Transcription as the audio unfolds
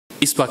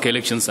Icpak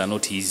elections are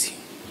not easy,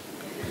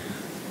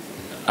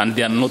 and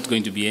they are not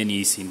going to be any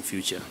easy in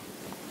future.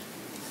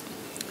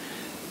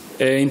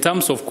 In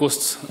terms of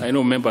costs, I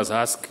know members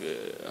ask,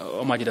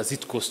 how much does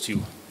it cost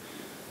you?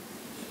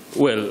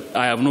 Well,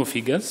 I have no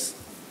figures,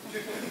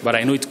 but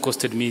I know it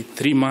costed me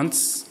 3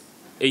 months,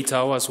 8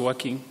 hours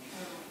working.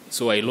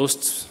 So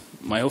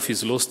my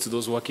office lost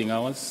those working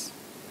hours.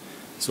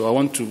 So I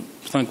want to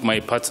thank my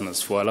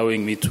partners for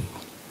allowing me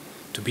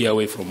to be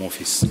away from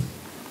office.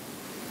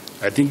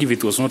 I think if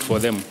it was not for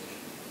them,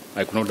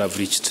 I could not have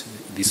reached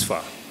this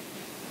far.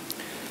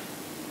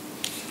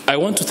 I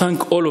want to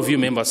thank all of you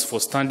members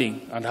for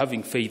standing and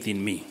having faith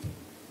in me.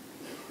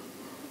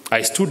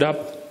 I stood up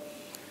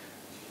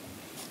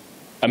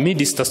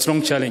amidst a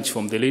strong challenge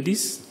from the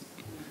ladies.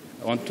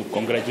 I want to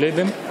congratulate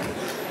them.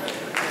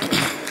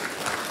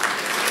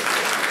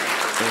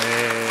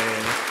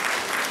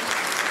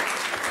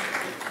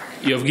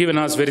 You have given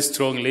us very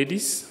strong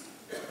ladies.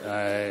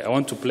 I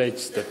want to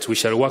pledge that we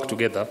shall work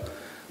together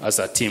as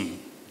a team.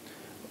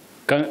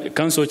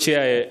 Council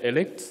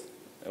Chair-elect,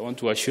 I want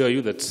to assure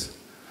you that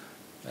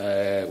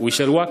we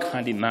shall work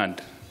hand in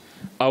hand.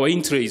 Our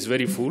in-tray is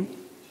very full.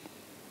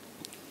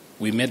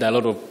 We made a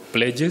lot of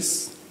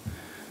pledges.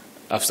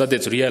 I've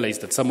started to realize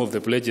that some of the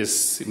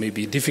pledges may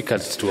be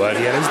difficult to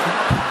realize.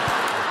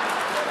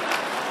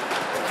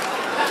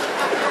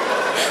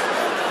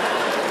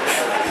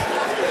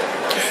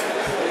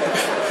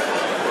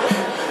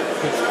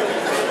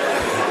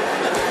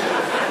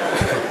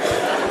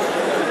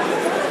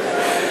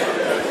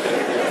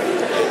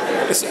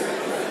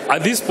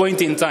 At this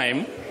point in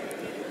time,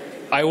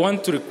 I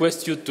want to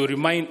request you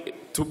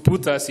to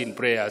put us in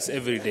prayers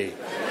every day.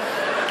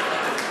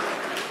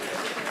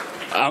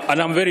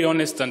 And I'm very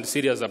honest and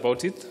serious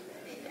about it,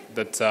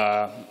 that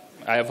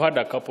I have had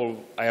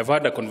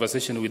a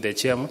conversation with the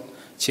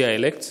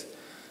chair-elect,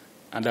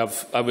 and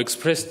I've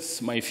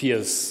expressed my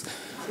fears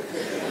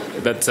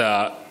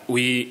that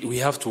we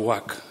have to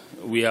work.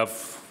 We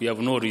have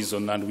no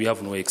reason and we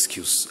have no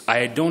excuse.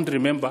 I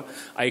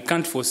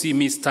can't foresee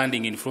me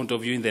standing in front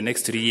of you in the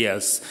next 3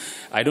 years.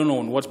 I don't know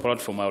on what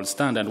platform I will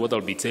stand and what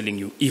I'll be telling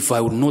you if I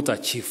will not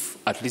achieve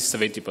at least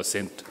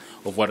 70%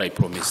 of what I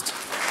promised.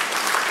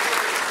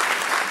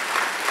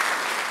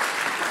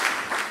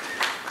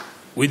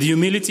 With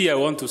humility, I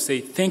want to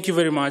say thank you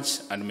very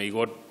much, and may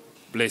God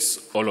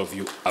bless all of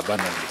you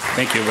abundantly.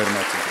 Thank you very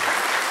much.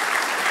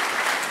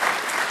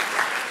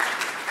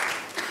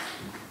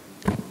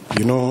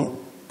 You know,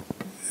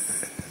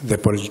 the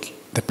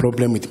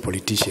problem with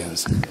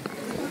politicians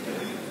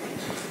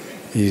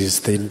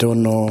is they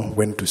don't know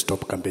when to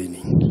stop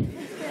campaigning.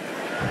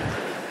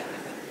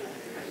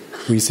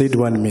 We said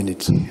 1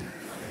 minute.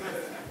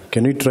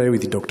 Can we try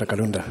with Dr.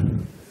 Kalunda?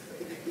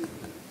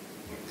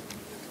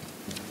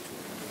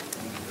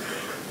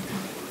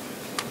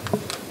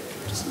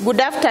 Good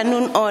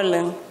afternoon,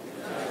 all.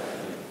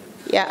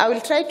 Yeah, I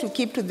will try to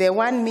keep to the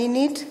 1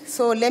 minute.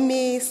 So let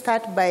me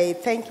start by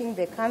thanking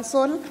the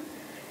council.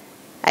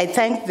 I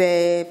thank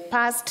the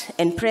past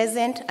and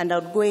present and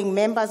outgoing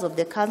members of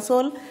the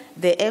council,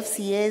 the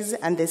FCAs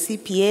and the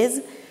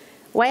CPAs.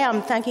 Why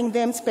I'm thanking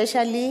them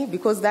specially,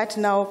 because that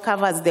now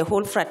covers the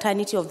whole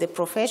fraternity of the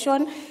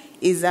profession,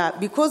 is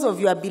because of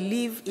your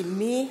belief in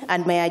me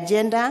and my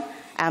agenda,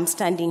 I'm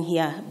standing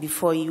here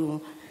before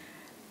you.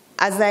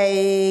 As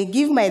I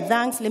give my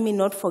thanks, let me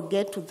not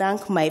forget to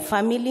thank my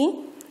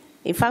family.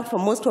 In fact, for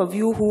most of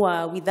you who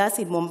are with us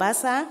in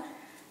Mombasa,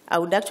 I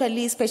would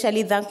actually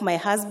especially thank my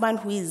husband,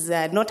 who is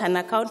not an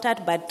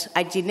accountant, but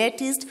a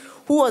genetist,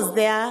 who was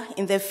there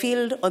in the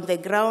field, on the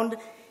ground.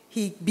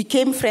 He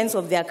became friends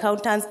of the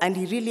accountants, and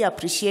he really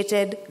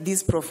appreciated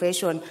this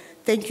profession.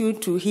 Thank you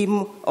to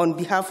him on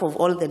behalf of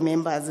all the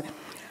members.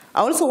 I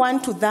also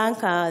want to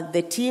thank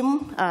the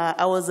team.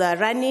 I was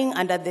running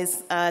under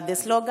the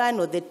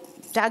slogan or the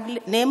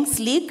tag name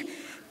SLEEK.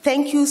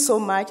 Thank you so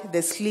much,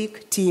 the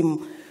SLEEK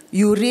team.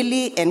 You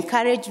really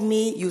encouraged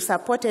me, you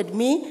supported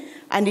me,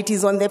 and it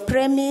is on the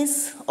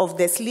premise of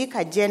the SLEEK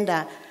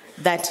agenda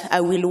that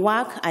I will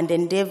work and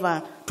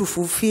endeavor to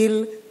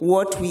fulfill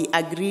what we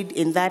agreed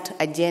in that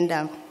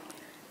agenda.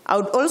 I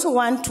would also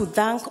want to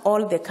thank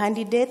all the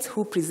candidates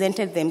who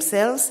presented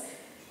themselves.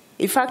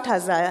 In fact,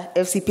 as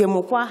FCPA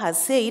Mokua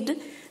has said,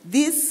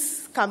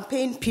 this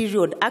campaign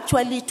period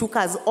actually took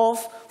us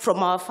off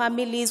from our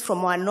families,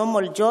 from our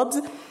normal jobs,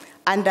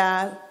 and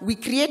we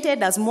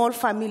created a small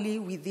family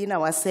within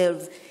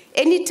ourselves.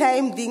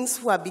 Anytime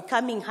things were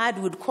becoming hard,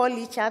 we'd call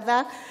each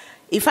other.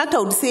 In fact, I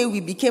would say we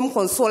became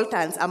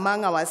consultants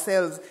among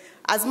ourselves.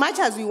 As much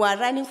as we were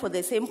running for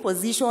the same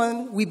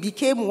position, we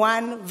became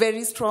one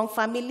very strong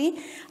family,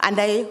 and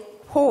I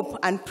hope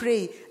and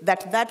pray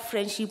that that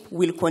friendship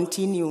will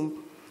continue.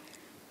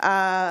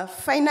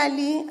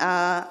 Finally,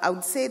 I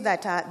would say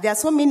that there are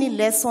so many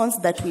lessons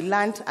that we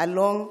learned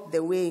along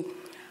the way.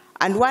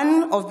 And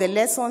one of the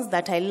lessons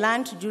that I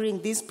learned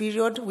during this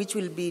period, which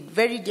will be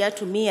very dear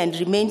to me and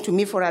remain to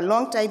me for a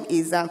long time,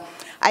 is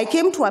I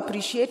came to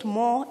appreciate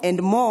more and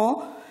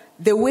more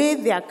the way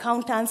the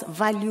accountants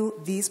value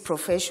this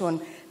profession,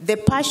 the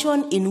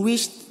passion in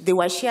which they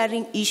were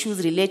sharing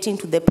issues relating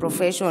to the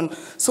profession.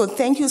 So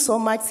thank you so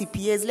much,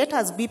 CPAs. Let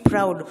us be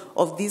proud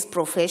of this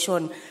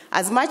profession.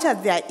 As much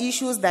as there are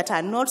issues that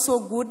are not so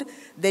good,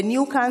 the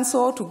new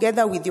council,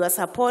 together with your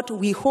support,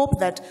 we hope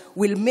that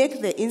will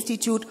make the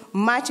institute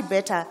much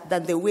better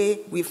than the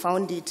way we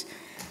found it.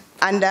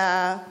 And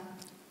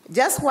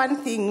just one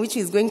thing, which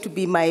is going to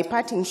be my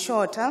parting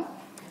shot,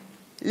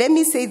 let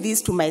me say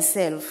this to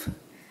myself.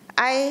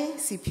 I,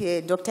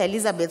 CPA Dr.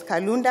 Elizabeth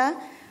Kalunda,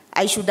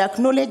 I should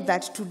acknowledge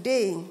that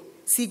today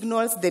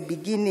signals the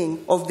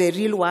beginning of the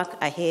real work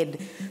ahead.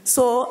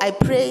 So I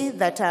pray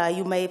that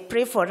you may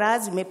pray for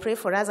us, you may pray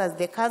for us as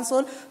the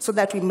council, so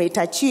that we may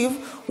achieve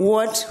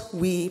what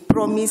we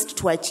promised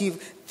to achieve.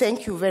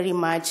 Thank you very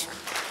much.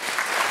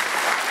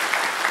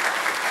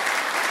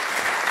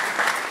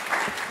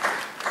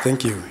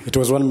 Thank you. It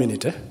was 1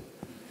 minute, eh?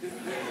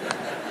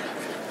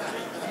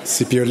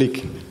 CPA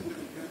Olick.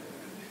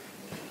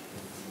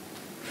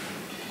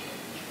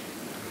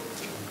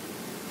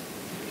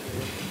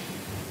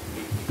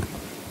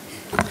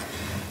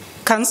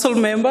 Council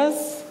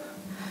members,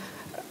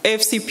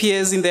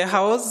 FCPAs in the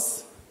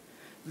House,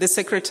 the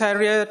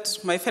Secretariat,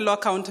 my fellow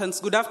accountants,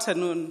 good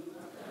afternoon.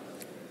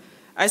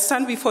 I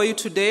stand before you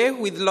today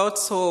with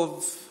lots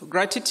of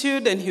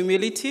gratitude and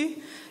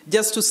humility,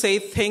 just to say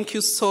thank you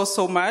so,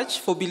 so much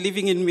for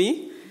believing in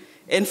me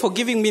and for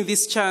giving me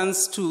this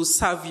chance to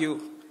serve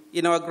you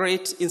in our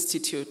great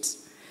institute.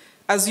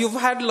 As you've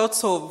had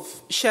lots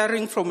of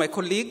sharing from my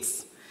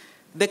colleagues,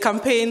 the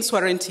campaigns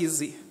weren't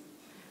easy,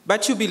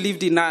 but you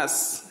believed in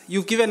us.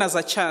 You've given us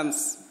a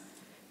chance,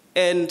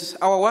 and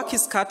our work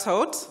is cut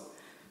out.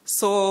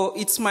 So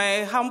it's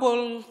my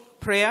humble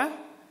prayer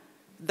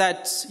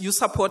that you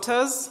support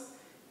us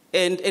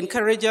and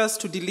encourage us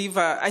to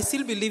deliver. I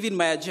still believe in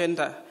my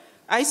agenda.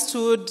 I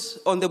stood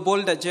on the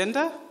bold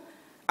agenda.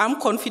 I'm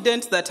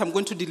confident that I'm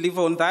going to deliver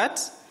on that,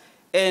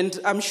 and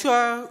I'm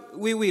sure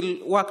we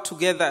will work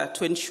together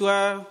to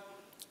ensure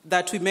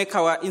that we make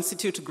our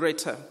institute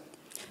greater.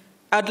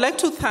 I'd like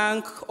to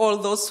thank all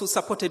those who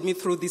supported me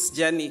through this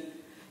journey.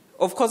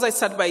 Of course, I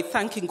start by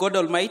thanking God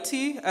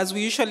Almighty. As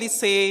we usually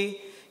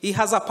say, He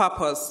has a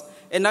purpose.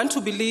 And I'm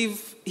to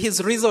believe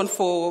His reason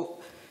for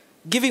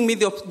giving me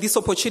this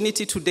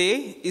opportunity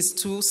today is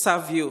to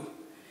serve you.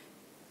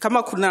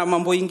 Kama kuna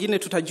mambo ingine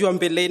tutajua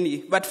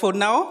mbeleni. But for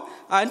now,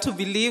 I want to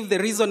believe the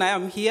reason I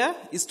am here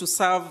is to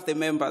serve the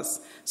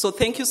members. So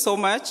thank you so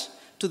much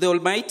to the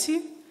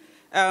Almighty.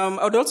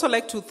 I would also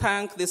like to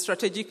thank the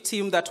strategic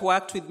team that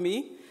worked with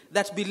me,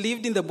 that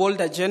believed in the bold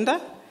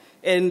agenda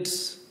and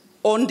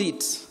owned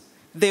it.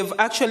 They've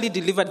actually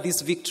delivered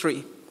this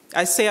victory.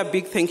 I say a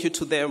big thank you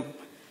to them.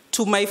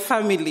 To my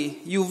family,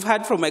 you've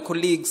heard from my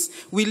colleagues,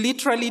 we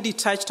literally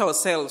detached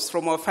ourselves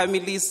from our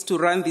families to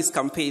run these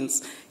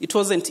campaigns. It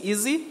wasn't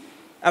easy.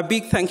 A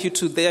big thank you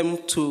to them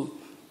too.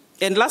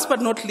 And last but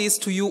not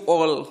least, to you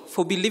all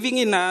for believing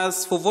in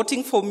us, for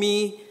voting for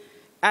me.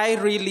 I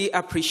really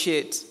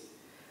appreciate.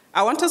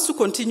 I want us to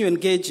continue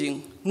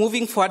engaging,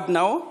 moving forward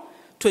now,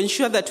 to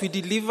ensure that we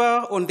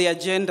deliver on the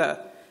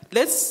agenda.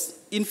 Let's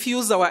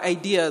infuse our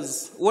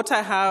ideas, what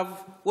I have,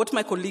 what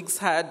my colleagues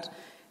had,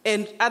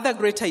 and other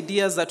great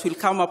ideas that will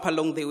come up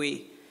along the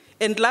way.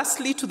 And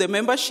lastly, to the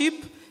membership,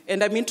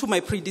 and I mean to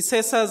my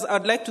predecessors,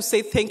 I'd like to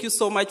say thank you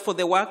so much for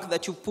the work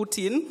that you put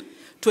in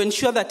to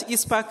ensure that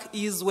Icpak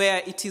is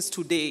where it is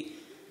today.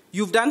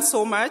 You've done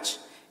so much,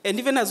 and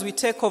even as we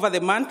take over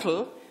the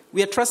mantle,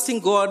 we are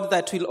trusting God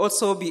that we'll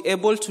also be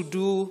able to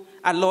do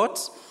a lot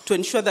to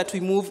ensure that we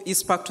move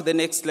Icpak to the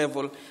next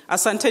level.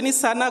 Asanteni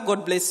sana,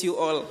 God bless you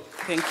all.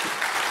 Thank you.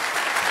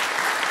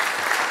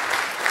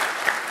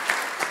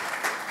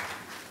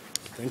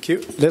 Thank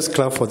you. Let's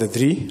clap for the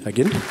three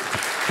again.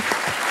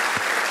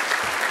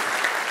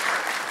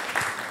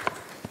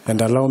 And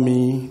allow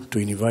me to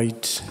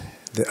invite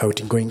the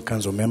outgoing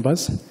council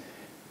members.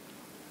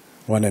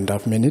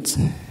 1.5 minutes.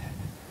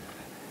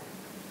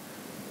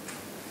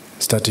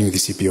 Starting with the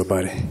CPO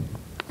Barry.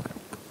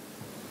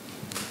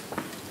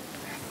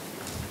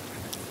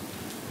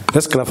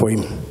 Let's clap for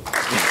him.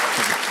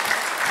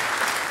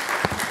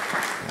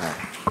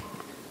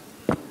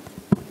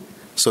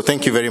 So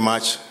thank you very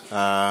much,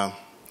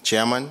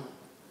 Chairman.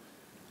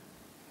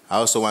 I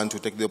also want to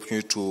take the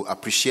opportunity to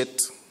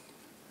appreciate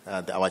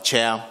our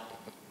chair,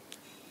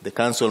 the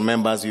council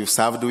members you've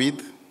served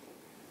with,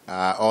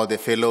 all the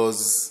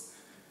fellows,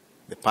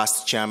 the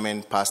past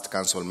chairman, past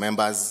council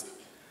members.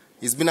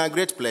 It's been a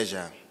great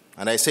pleasure.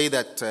 And I say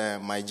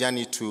that my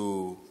journey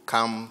to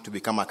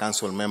become a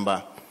council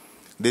member,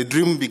 the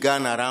dream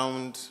began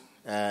around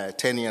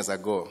 10 years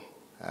ago.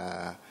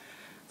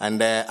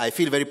 And I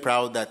feel very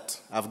proud that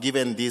I've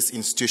given this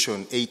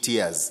institution 8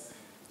 years.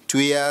 2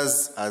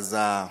 years as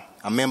a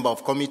member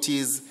of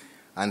committees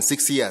and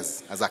 6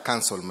 years as a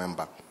council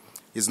member.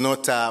 It's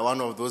not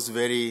one of those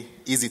very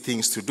easy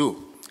things to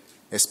do,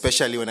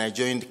 especially when I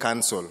joined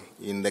council.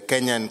 In the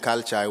Kenyan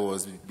culture, I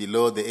was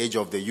below the age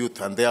of the youth,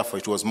 and therefore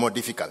it was more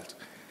difficult.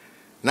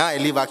 Now I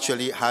live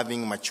actually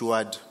having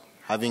matured,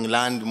 having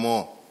learned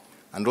more,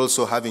 and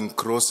also having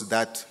crossed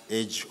that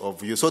age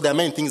of youth. So there are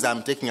many things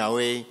I'm taking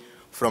away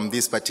from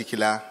this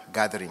particular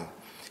gathering.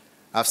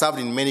 I've served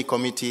in many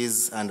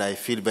committees, and I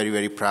feel very,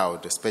 very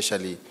proud,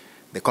 especially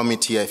the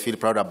committee I feel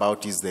proud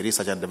about is the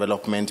research and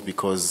development,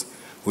 because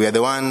we are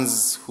the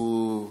ones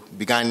who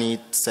began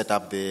it, set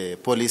up the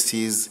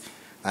policies,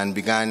 and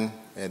began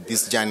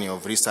this journey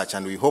of research.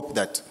 And we hope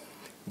that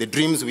the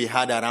dreams we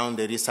had around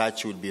the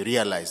research will be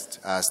realized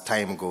as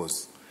time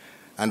goes.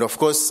 And of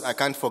course, I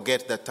can't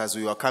forget that as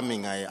we were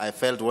coming, I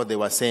felt what they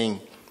were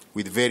saying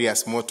with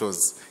various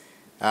mottos.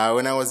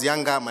 When I was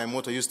younger, my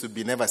motto used to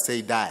be never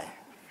say die.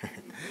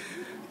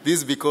 This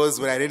is because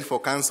when I ran for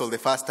council the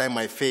first time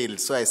I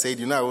failed, so I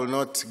said, I will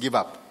not give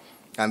up.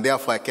 And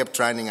therefore I kept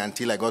running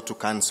until I got to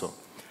council.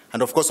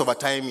 And of course over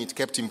time it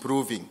kept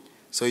improving.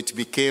 So it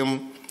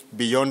became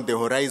beyond the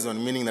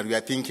horizon, meaning that we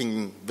are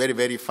thinking very,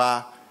 very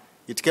far.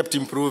 It kept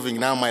improving.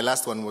 Now my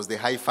last one was the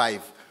high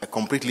five. I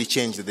completely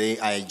changed the day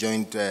I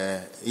joined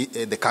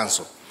the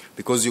council.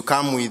 Because you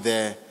come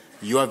with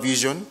your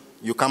vision,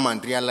 you come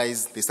and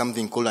realize there's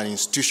something called an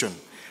institution.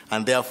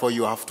 And therefore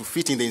you have to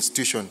fit in the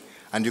institution.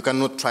 And you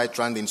cannot try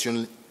to run the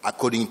institution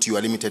according to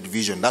your limited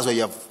vision. That's why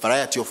you have a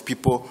variety of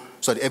people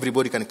so that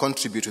everybody can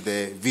contribute to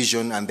the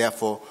vision, and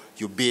therefore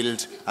you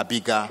build a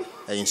bigger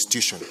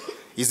institution.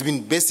 It's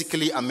been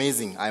basically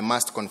amazing, I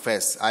must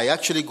confess. I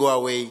actually go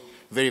away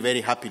very, very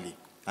happily.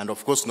 And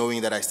of course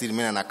knowing that I still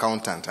remain an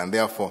accountant, and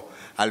therefore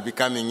I'll be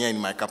coming here in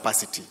my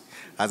capacity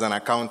as an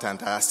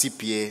accountant, a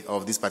CPA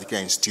of this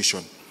particular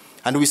institution.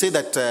 And we say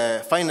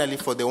that finally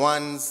for the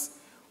ones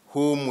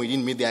whom we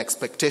didn't meet their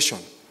expectation,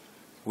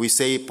 we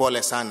say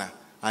pole sana,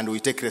 and we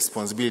take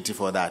responsibility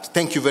for that.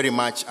 Thank you very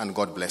much, and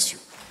God bless you.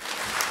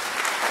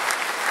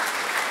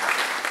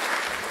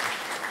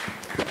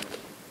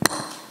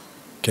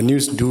 Can you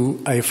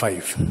do high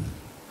five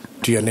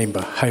to your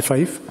neighbor? High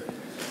five?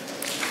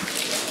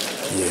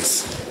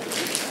 Yes.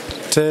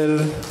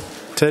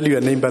 Tell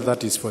your neighbor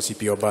that is for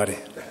CPA Obare.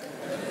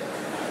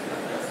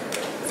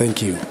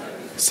 Thank you.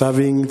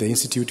 Serving the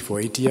Institute for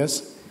 8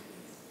 years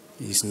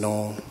is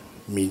no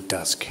mean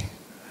task.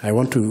 I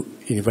want to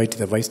invite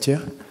the Vice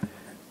Chair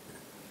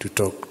to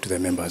talk to the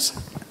members.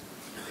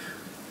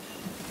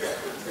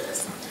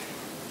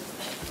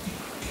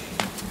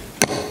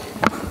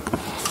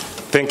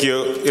 Thank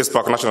you,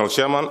 Icpak National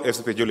Chairman,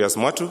 FCPA Julius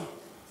Mwatu,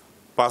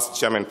 past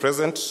Chairman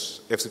Present,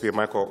 FCPA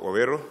Michael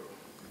Owero,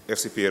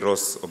 FCPA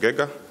Rose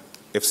Ogega,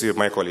 FCPA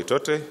Michael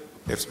Itote,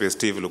 FCPA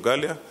Steve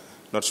Lugalia.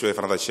 Not sure if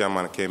another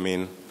chairman came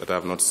in that I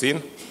have not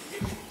seen.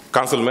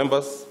 Council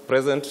members,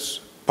 present,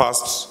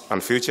 past,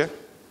 and future.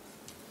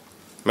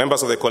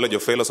 Members of the College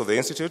of Fellows of the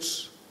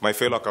Institute, my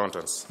fellow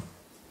accountants.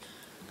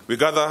 We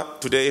gather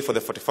today for the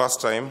 41st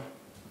time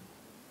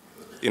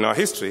in our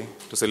history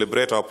to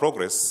celebrate our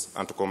progress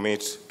and to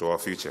commit to our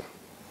future.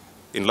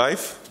 In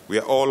life, we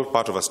are all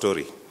part of a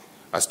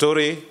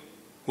story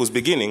whose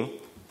beginning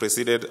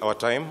preceded our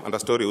time and a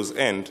story whose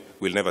end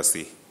we'll never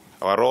see.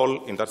 Our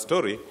role in that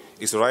story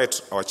is to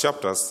write our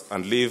chapters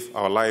and live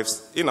our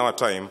lives in our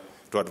time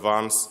to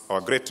advance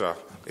our greater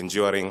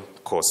enduring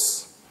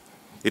cause.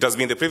 It has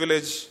been the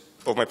privilege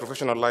of my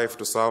professional life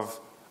to serve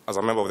as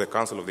a member of the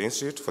Council of the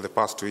Institute for the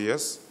past 2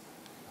 years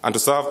and to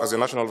serve as the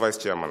National Vice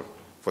Chairman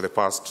for the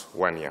past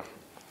 1 year.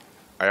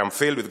 I am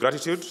filled with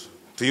gratitude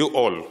to you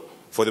all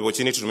for the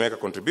opportunity to make a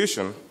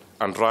contribution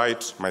and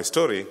write my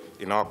story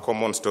in our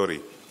common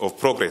story of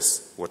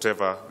progress,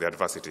 whatever the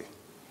adversity.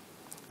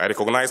 I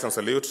recognize and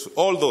salute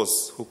all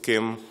those who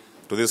came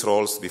to these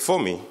roles before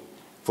me,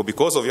 for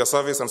because of your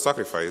service and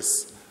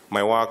sacrifice,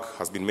 my work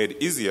has been made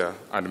easier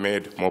and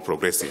made more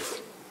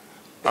progressive.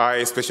 I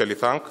especially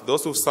thank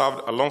those who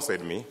served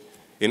alongside me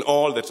in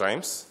all the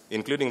times,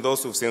 including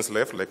those who've since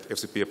left, like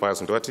FCPA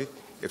Pius Ndwati,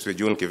 FCPA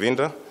June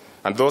Kivinda,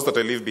 and those that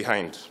I leave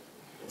behind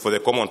for the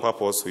common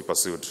purpose we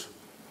pursued.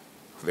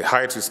 The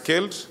heights we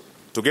scaled,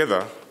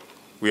 together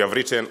we have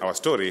written our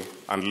story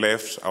and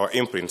left our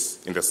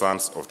imprints in the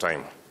sands of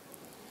time.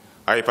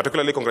 I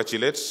particularly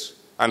congratulate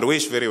and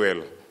wish very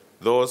well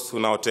those who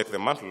now take the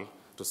mantle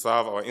to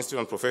serve our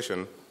institutional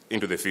profession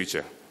into the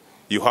future.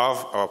 You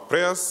have our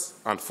prayers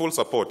and full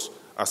support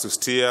as we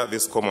steer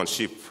this common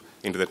ship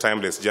into the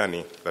timeless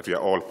journey that we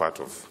are all part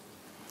of.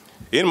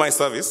 In my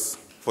service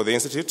for the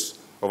Institute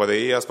over the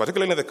years,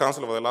 particularly in the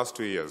Council over the last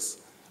 2 years,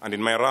 and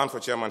in my run for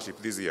chairmanship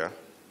this year,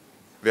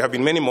 there have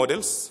been many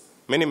models,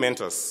 many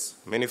mentors,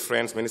 many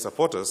friends, many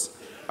supporters,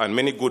 and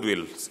many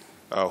goodwill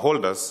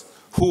holders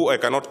who I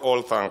cannot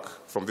all thank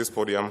from this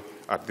podium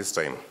at this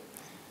time.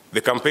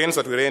 The campaigns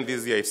that we ran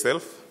this year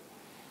itself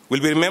will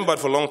be remembered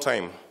for a long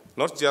time,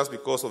 not just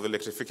because of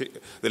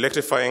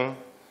electrifying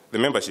the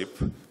membership,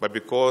 but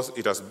because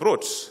it has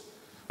brought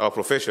our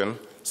profession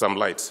some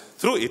light.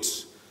 Through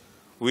it,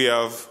 we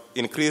have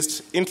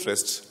increased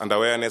interest and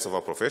awareness of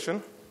our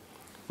profession.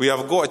 We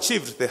have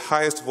achieved the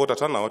highest voter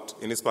turnout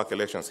in Icpak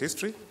elections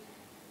history.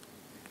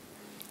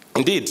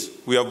 Indeed,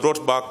 we have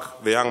brought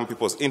back the young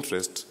people's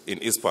interest in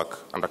Icpak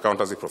and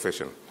accountancy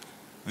profession.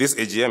 This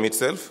AGM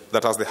itself,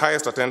 that has the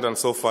highest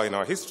attendance so far in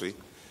our history,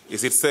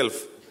 is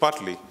itself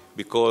partly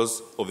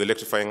because of the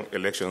electrifying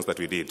elections that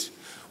we did.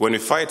 When we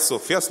fight so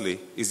fiercely,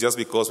 it's just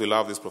because we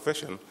love this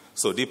profession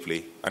so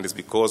deeply, and it's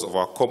because of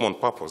our common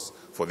purpose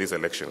for these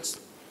elections.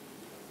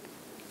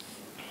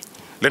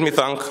 Let me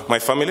thank my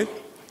family,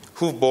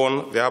 who've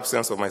borne the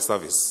absence of my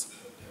service,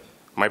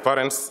 my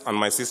parents and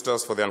my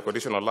sisters for their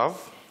unconditional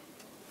love,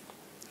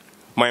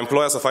 my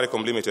employer,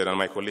 Safaricom Limited, and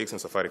my colleagues in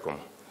Safaricom,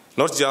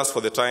 not just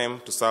for the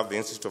time to serve the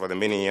Institute over the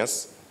many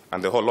years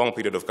and the whole long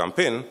period of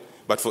campaign,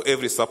 but for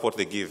every support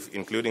they give,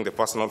 including the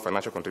personal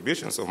financial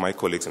contributions of my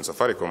colleagues in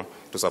Safaricom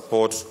to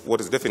support what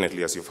is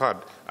definitely, as you've heard,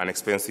 an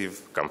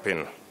expensive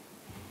campaign.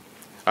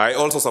 I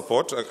also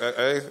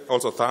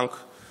thank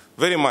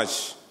very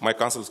much my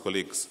council's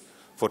colleagues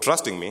for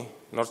trusting me,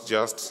 not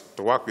just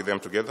to work with them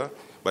together,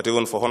 but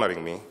even for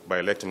honoring me by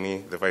electing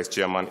me the vice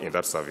chairman in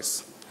that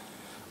service.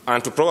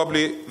 And to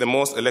probably the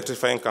most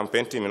electrifying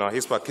campaign team in our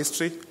Icpak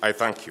history, I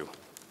thank you.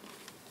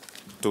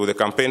 To the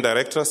campaign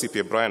director,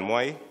 CPA Brian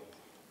Mwai,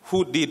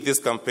 who did this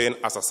campaign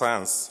as a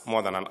science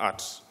more than an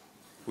art,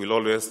 we'll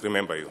always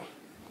remember you.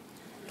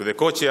 To the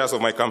co-chairs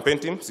of my campaign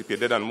team, CPA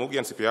Dedan Mugi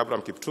and CPA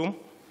Abraham Kiptum,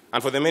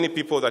 and for the many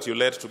people that you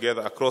led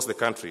together across the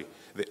country,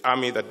 the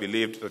army that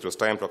believed that it was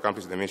time to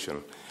accomplish the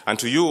mission. And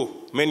to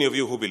you, many of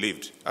you who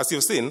believed. As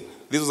you've seen,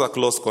 this was a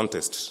close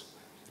contest.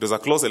 It was a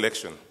close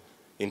election.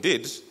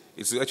 Indeed,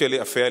 it's actually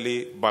a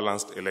fairly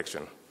balanced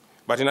election.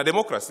 But in a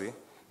democracy,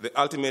 the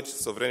ultimate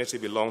sovereignty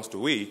belongs to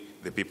we,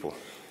 the people.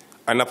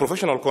 And in a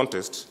professional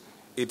contest,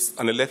 it's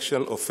an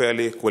election of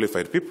fairly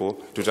qualified people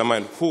to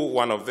determine who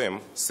one of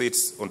them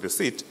sits on the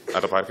seat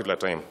at a particular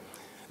time.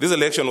 This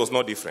election was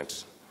no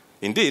different.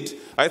 Indeed,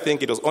 I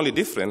think it was only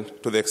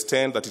different to the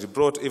extent that it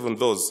brought even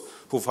those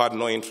who've had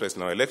no interest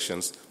in our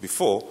elections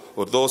before,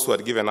 or those who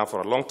had given up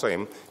for a long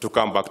time, to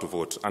come back to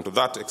vote. And to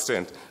that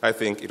extent, I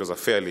think it was a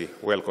fairly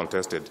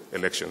well-contested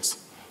elections.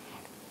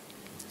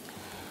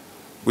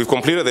 We've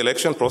completed the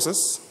election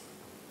process,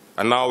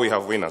 and now we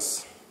have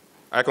winners.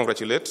 I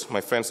congratulate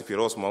my friend CPA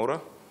Rose Mwaura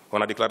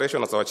on her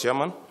declaration as our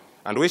chairman,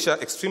 and wish her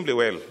extremely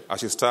well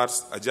as we start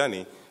a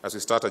journey as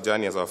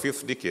our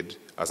 5th decade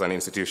as an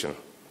institution.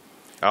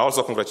 I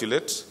also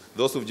congratulate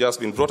those who've just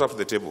been brought up to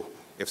the table,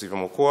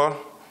 FCPA Mokua,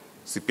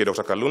 CPA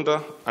Dr.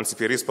 Kalunda, and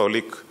CPA Risper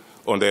Olick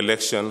on the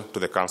election to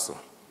the council.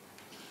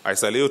 I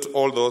salute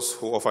all those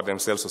who offered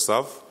themselves to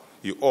serve.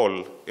 You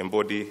all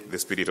embody the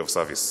spirit of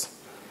service.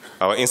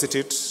 Our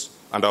institute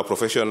and our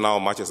profession now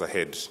marches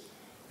ahead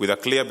with a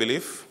clear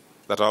belief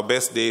that our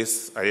best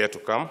days are yet to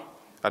come,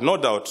 and no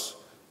doubt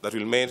that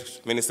we'll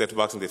make many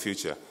setbacks in the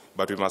future,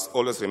 but we must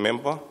always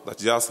remember that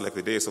just like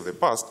the days of the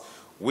past,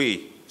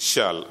 we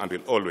shall and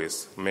will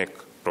always make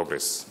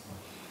progress.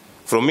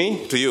 From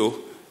me to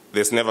you,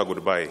 there's never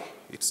goodbye.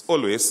 It's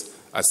always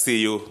a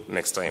see you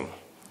next time.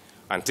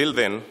 Until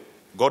then,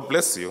 God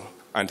bless you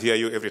and hear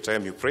you every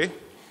time you pray.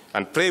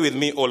 And pray with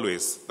me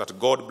always that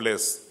God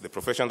bless the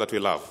profession that we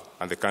love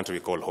and the country we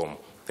call home.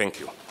 Thank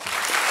you.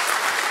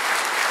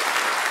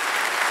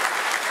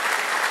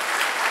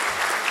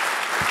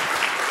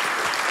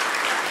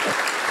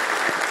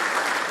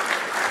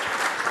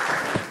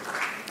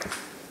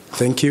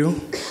 Thank you.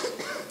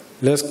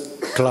 Let's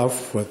clap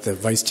for the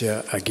Vice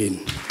Chair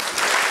again.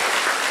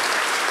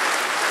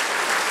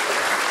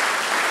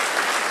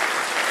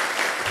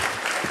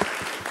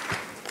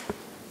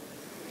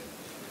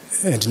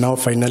 And now,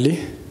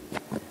 finally,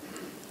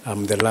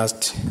 I'm the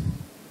last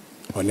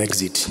on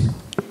exit.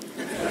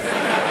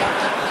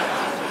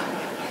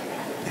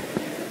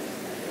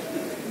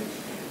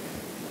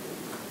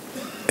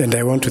 And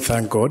I want to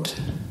thank God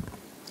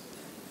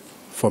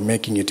for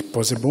making it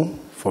possible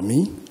for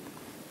me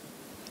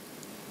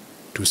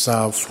to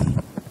serve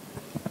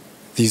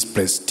this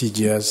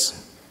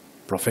prestigious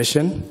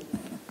profession.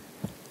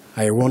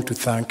 I want to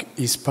thank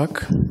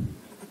Icpak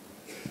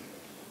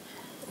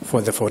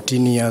for the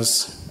 14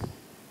 years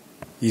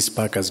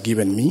Icpak has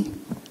given me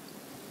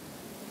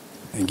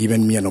and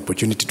given me an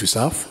opportunity to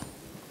serve.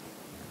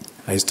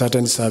 I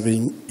started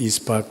serving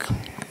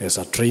Icpak as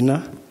a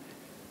trainer,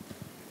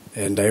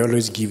 and I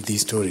always give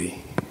this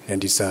story,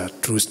 and it's a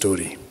true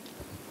story.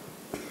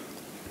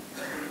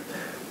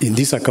 In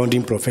this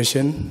accounting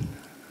profession,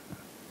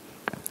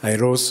 I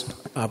rose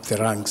up the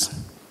ranks,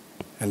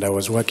 and I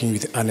was working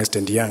with Ernst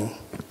 & Young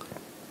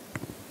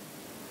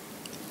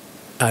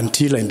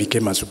until I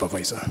became a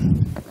supervisor.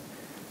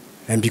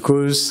 And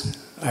because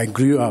I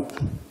grew up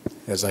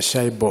as a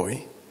shy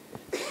boy,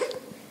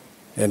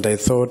 and I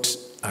thought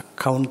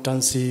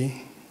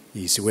accountancy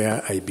is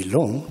where I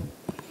belong,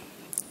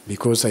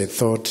 because I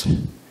thought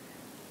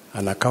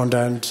an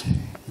accountant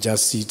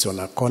just sits on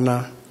a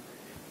corner,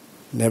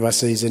 never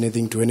says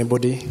anything to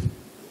anybody,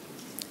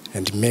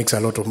 and makes a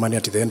lot of money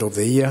at the end of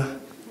the year.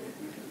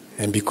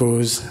 And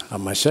because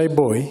I'm a shy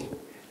boy,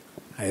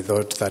 I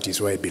thought that is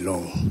where I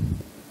belong.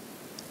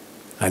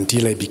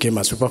 Until I became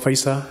a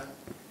supervisor,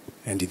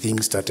 and the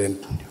things started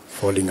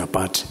falling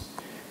apart.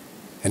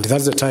 And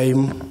that's the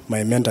time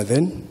my mentor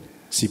then,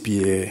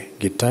 CPA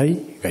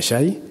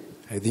Gashai,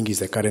 I think he's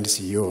the current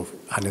CEO of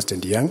Ernst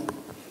 & Young,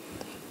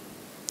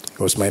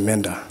 was my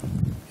mentor.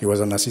 He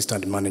was an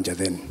assistant manager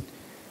then.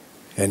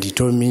 And he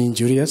told me,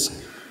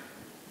 Julius,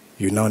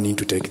 you now need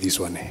to take this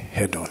one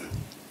head on.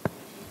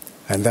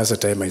 And that's the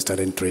time I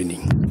started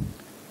training.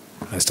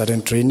 I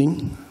started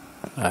training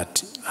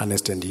at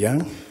Ernst &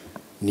 Young,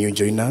 new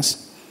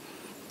joiners.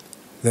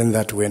 Then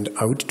that went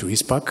out to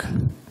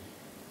Icpak.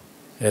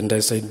 And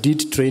as I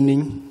did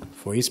training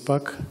for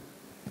Icpak,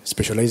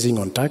 specializing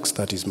on tax,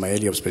 that is my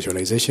area of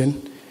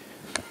specialization.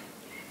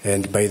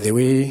 And by the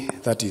way,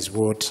 that is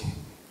what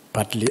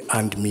partly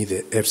earned me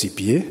the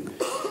FCPA,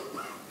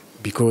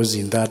 because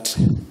in that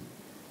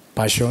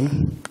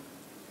passion,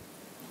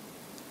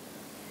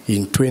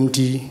 in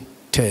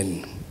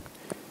 2010,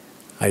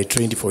 I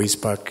trained for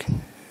Icpak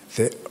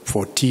the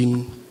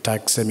 14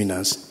 tax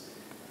seminars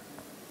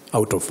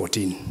out of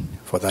 14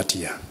 for that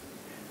year.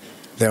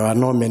 There were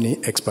not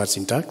many experts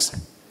in tax,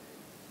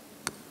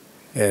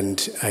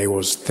 and I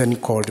was then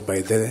called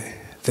by the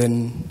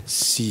then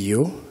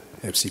CEO,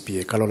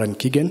 FCPA,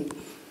 Kalunda,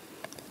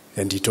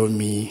 and he told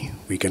me,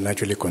 we can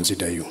actually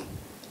consider you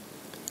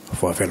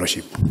for a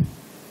fellowship.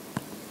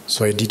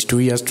 So I did 2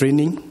 years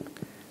training.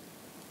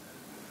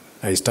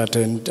 I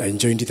joined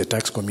the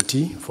tax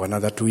committee for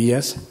another 2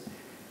 years,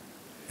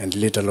 and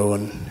later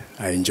on,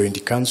 I joined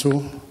the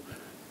council,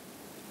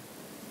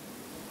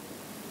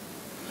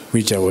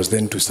 which I was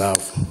then to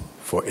serve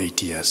for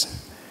 8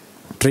 years.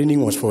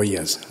 Training was 4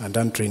 years. I'd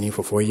done training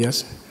for 4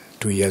 years,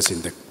 2 years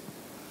in the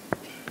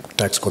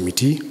tax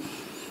committee,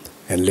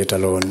 and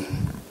later on,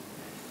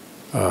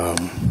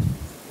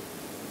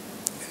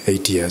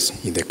 8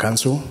 years in the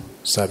council,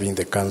 serving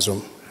the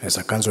council as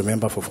a council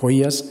member for 4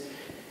 years,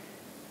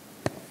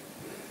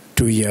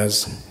 2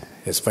 years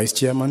as vice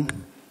chairman,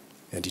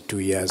 and 2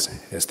 years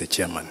as the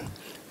chairman.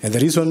 And the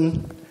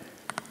reason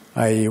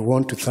I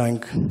want to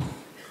thank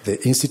the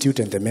institute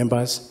and the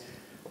members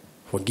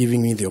for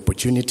giving me the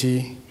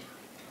opportunity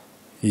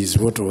is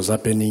what was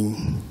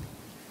happening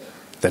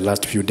the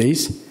last few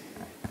days.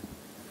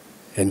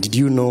 And did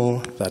you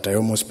know that I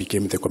almost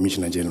became the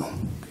Commissioner General?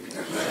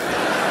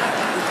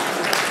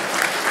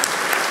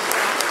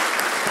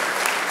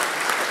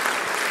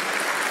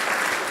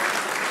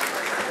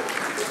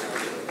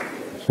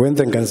 When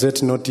the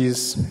Gazette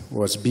notice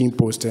was being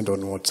posted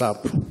on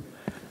WhatsApp,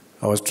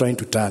 I was trying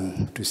to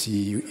turn to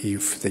see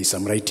if there is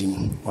some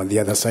writing on the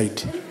other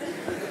side.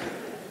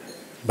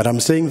 But I'm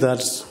saying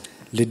that,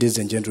 ladies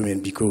and gentlemen,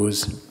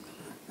 because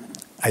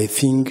I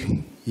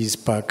think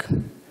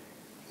Icpak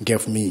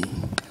gave me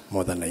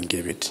more than I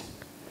gave it.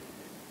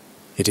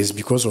 It is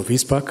because of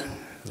Icpak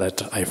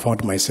that I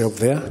found myself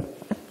there,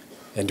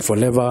 and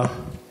forever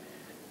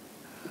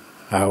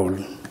I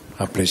will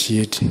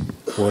appreciate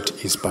what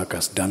Icpak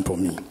has done for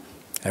me.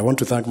 I want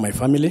to thank my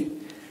family.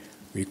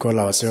 We call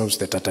ourselves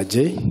the Tata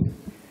J,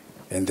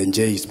 and the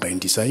J is by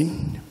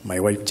design. My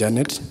wife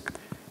Janet,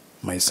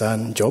 my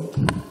son Job,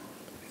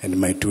 and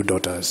my 2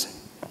 daughters,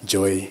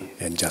 Joy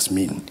and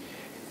Jasmine.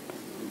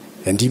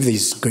 And if there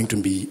is going to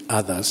be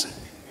others,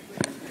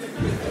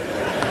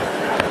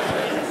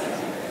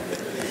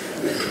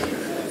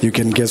 you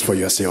can guess for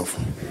yourself.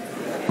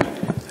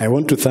 I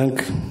want to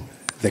thank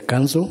the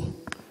council.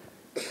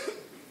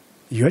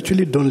 You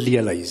actually don't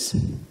realize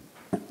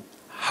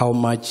how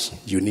much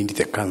you need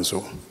the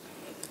council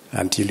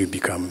until you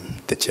become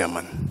the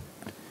chairman.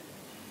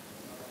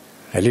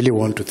 I really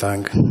want to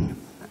thank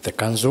the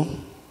council.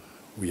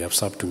 We have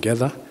served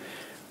together.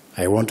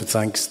 I want to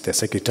thank the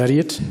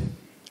secretariat,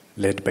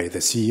 led by the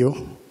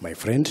CEO, my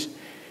friend.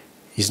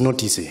 It's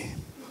not easy.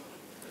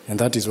 And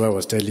that is why I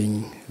was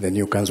telling the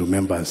new council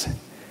members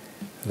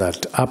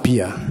that up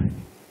here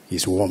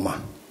is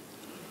warmer,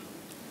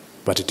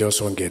 but it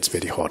also gets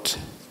very hot.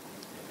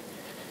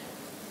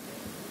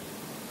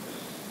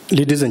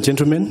 Ladies and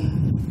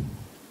gentlemen,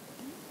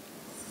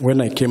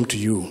 when I came to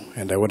you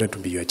and I wanted to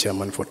be your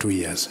chairman for 2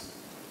 years,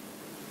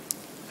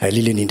 I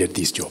really needed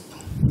this job.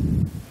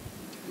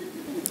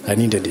 I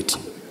needed it.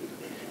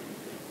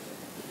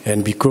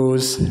 And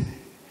because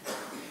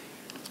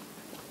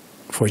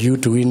for you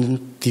to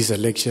win these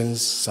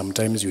elections,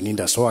 sometimes you need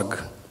a swag.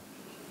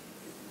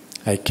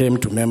 I came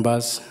to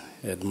members,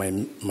 and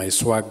my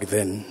swag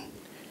then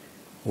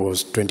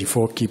was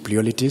 24 key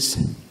priorities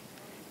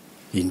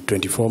in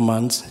 24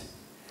 months,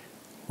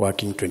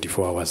 working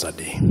 24 hours a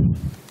day.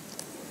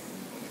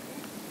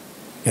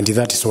 And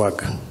that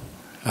swag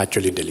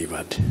actually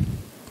delivered.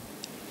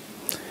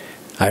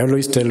 I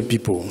always tell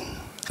people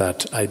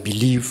that I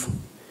believe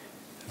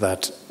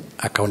that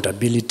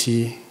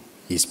accountability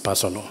is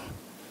personal.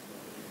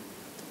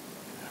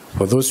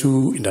 For those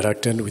who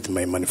interacted with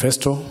my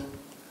manifesto,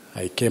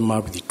 I came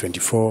up with the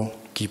 24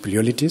 key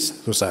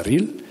priorities. Those are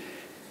real.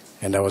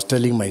 And I was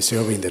telling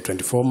myself in the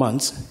 24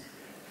 months,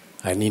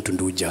 I need to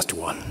do just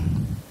one.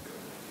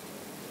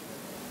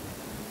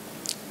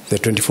 The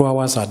 24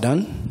 hours are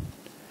done.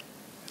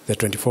 The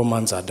 24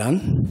 months are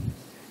done.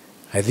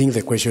 I think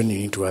the question you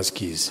need to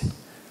ask is,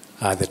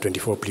 are the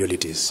 24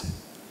 priorities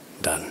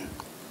done?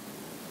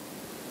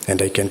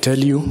 And I can tell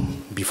you,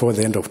 before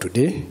the end of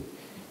today,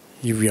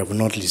 if you have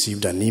not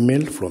received an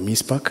email from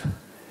Icpak,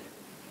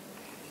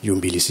 you'll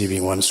be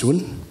receiving one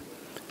soon.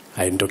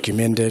 I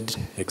documented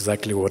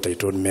exactly what I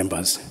told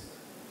members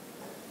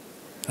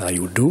I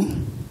would do.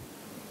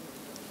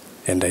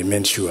 And I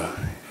made sure,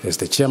 as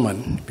the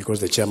chairman, because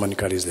the chairman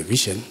carries the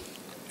vision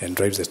and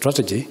drives the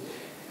strategy,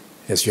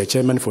 as your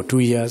chairman for 2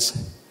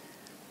 years,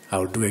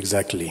 I'll do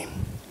exactly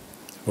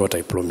what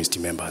I promised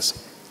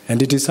members.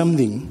 And it is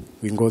something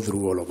we can go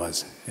through, all of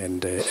us,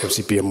 and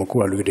FCPA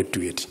Mokua alluded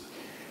to it.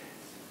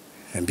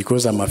 And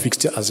because I'm a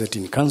fixed asset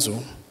in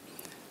council,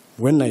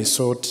 when I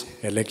sought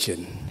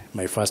election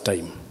my first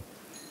time,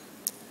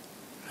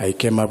 I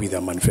came up with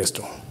a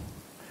manifesto.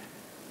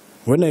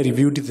 When I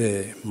reviewed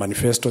the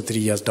manifesto 3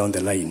 years down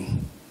the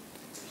line,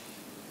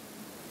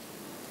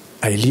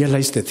 I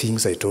realized the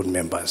things I told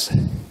members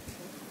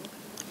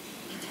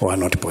were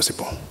not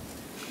possible.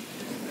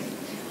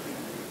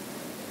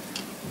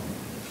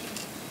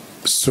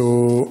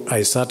 So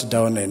I sat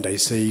down and I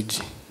said,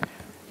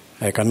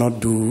 I cannot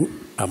do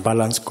a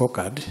balanced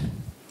scorecard.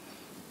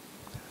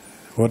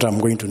 What I'm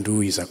going to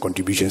do is a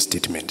contribution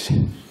statement.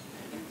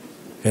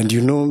 And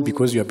you know,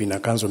 because you have been a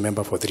council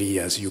member for 3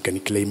 years, you can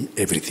claim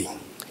everything.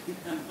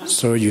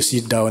 So you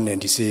sit down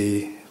and you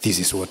say, this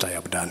is what I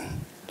have done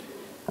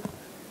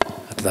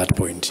at that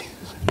point.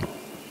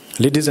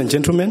 Ladies and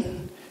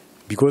gentlemen,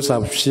 because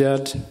I've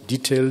shared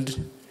detailed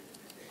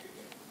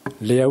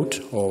layout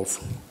of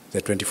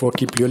the 24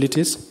 key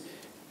priorities,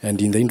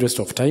 and in the interest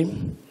of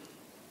time,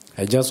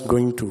 I'm just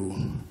going to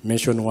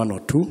mention one or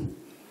two.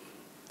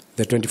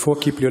 The 24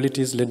 key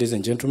priorities, ladies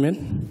and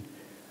gentlemen,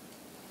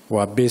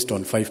 were based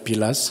on 5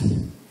 pillars: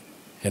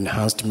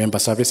 enhanced member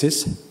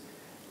services,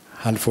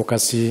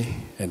 advocacy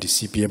and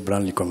CPA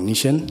brand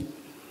recognition,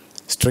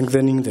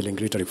 strengthening the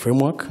regulatory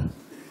framework,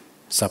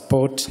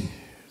 support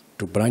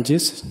to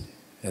branches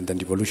and the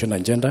devolution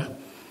agenda,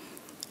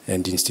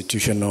 and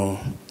institutional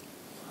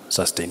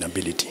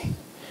sustainability.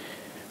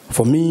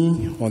 For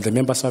me, on the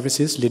member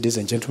services, ladies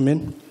and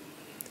gentlemen,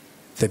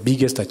 the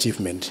biggest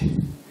achievement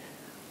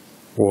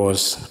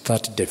was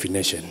that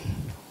definition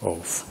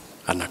of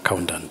an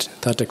accountant,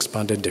 that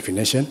expanded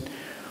definition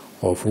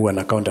of who an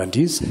accountant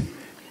is.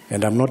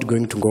 And I'm not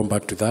going to go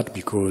back to that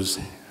because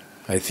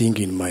I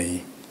think in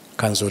my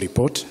council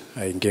report,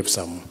 I gave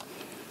some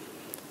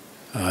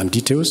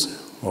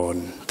details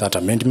on that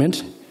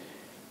amendment.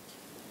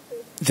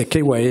 The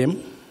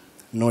KYM,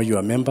 know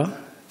your member,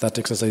 that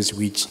exercise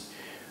which,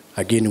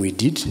 again, we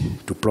did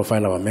to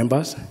profile our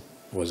members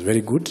was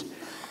very good.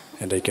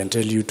 And I can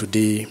tell you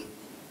today,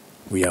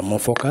 we are more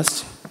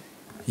focused.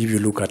 If you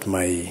look at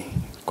my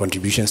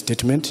contribution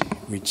statement,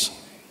 which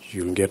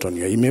you'll get on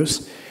your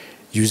emails,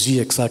 you see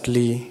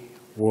exactly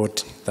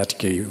what that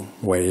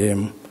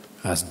KYM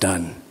has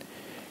done.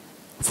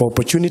 For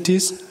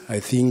opportunities, I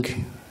think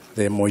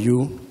the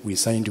MOU we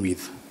signed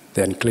with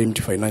the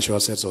Unclaimed Financial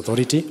Assets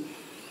Authority,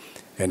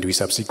 and we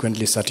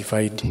subsequently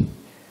certified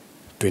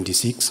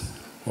 26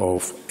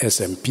 of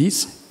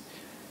SMPs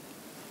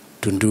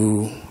to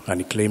do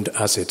unclaimed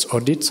assets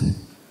audits.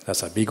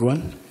 That's a big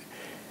one.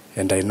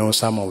 And I know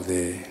some of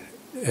the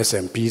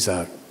SMPs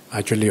are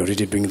actually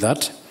already doing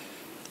that.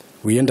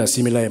 We end a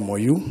similar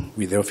MOU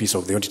with the Office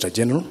of the Auditor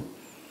General,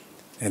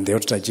 and the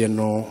Auditor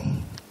General,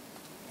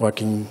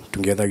 working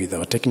together with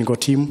our technical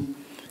team,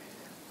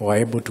 were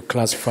able to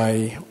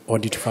classify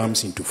audit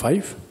firms into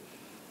 5.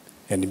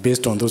 And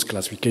based on those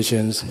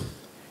classifications,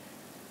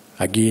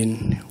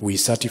 again, we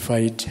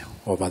certified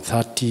over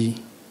 30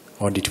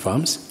 audit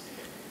firms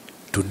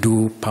to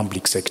do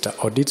public sector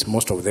audits.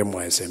 Most of them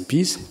were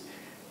SMPs.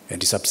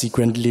 And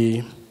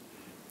subsequently,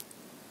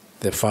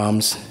 the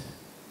firms,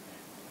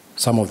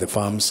 some of the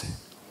firms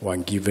were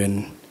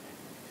given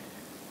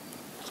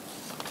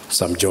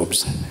some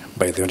jobs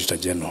by the Auditor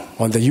General.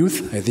 On the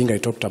youth, I think I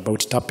talked about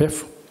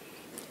TAPEF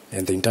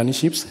and the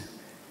internships,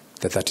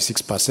 the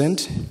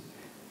 36%,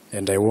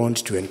 and I want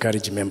to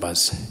encourage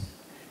members.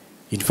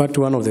 In fact,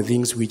 one of the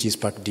things which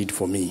Icpak did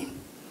for me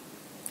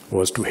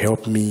was to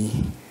help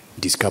me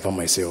discover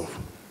myself,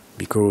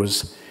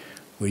 because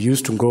we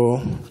used to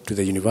go to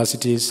the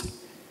universities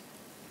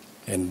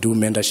and do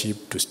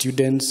mentorship to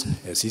students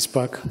as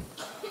Icpak,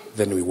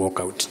 then we walk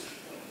out.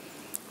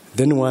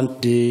 Then one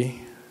day,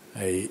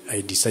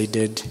 I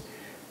decided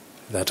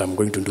that I'm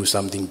going to do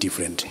something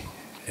different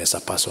as a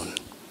person.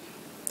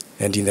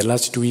 And in the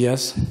last 2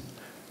 years,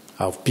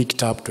 I've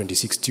picked up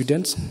 26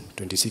 students,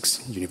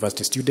 26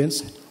 university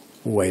students,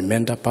 who I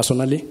mentor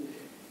personally,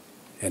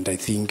 and I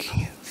think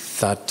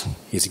that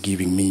is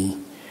giving me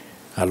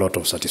a lot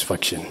of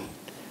satisfaction.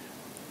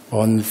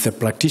 On the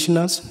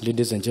practitioners,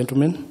 ladies and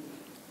gentlemen,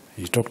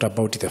 you talked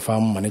about the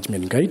Farm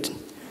Management Guide,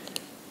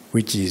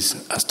 which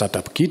is a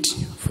startup kit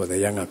for the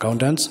young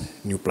accountants,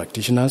 new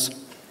practitioners,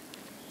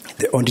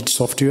 the audit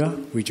software,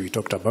 which we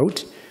talked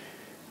about.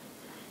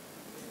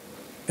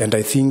 And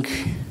I think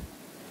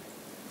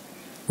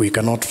we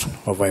cannot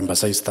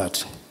overemphasize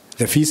that.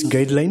 The fees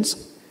guidelines,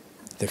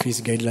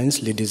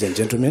 ladies and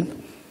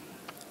gentlemen,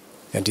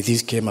 and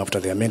this came after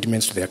the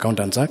amendments to the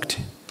Accountants Act.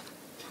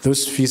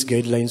 Those fees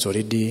guidelines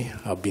already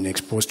have been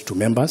exposed to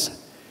members,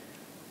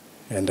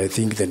 and I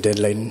think the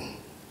deadline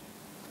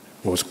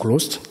was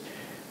closed.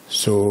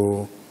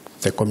 So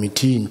the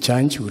committee in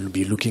charge will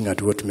be looking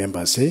at what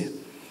members say,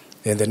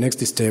 And the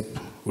next step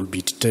will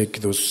be to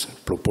take those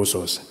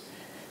proposals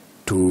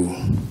to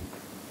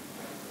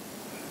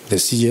the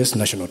CS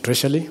National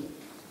Treasury,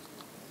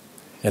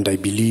 and I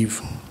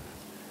believe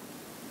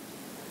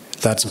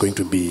that's going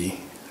to be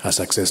a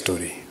success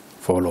story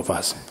for all of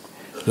us.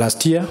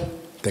 Last year,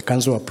 the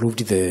Council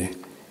approved the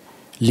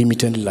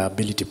limited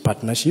liability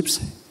partnerships,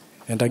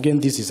 and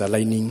again, this is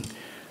aligning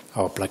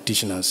our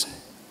practitioners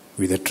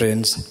with the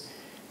trends,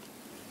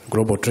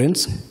 global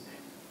trends,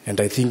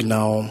 and I think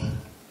now,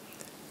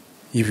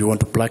 if you want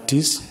to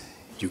practice,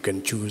 you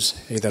can choose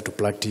either to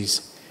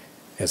practice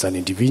as an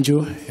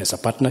individual, as a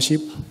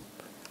partnership,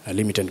 a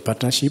limited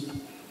partnership,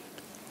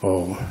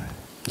 or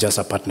just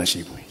a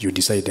partnership. You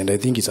decide, and I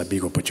think it's a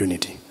big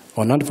opportunity.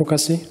 On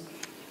advocacy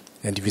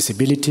and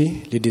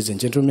visibility, ladies and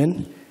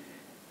gentlemen,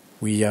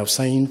 we have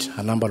signed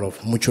a number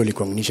of mutual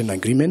recognition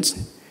agreements.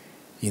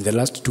 In the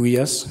last 2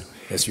 years,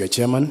 as your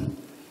chairman,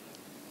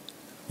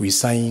 we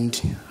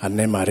signed an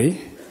MRA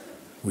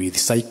with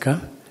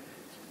SICA.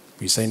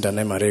 We signed an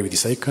MRA with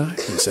SICA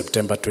in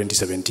September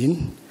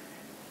 2017,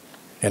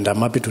 and I'm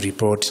happy to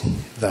report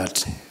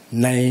that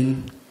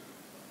 9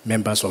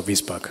 members of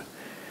Icpak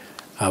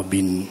have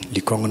been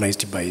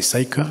recognized by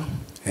SICA,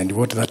 and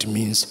what that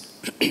means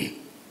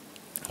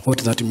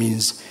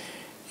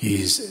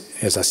is,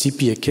 as a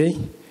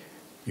CPA,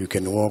 you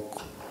can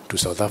walk to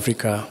South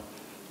Africa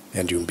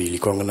and you'll be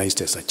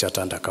recognized as a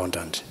chartered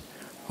accountant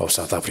of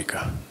South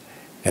Africa.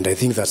 And I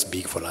think that's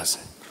big for us.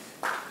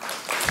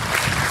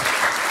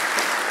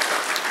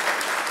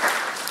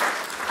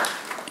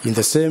 In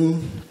the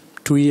same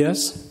 2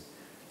 years,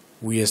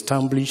 we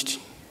established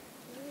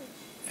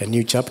a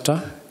new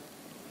chapter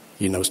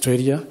in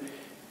Australia.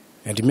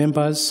 And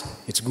members,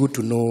 it's good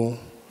to know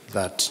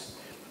that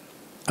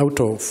out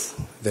of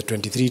the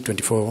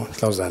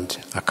 24,000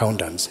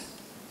 accountants,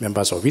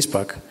 members of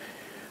Icpak,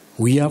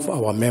 we have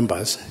our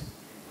members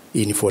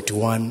in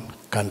 41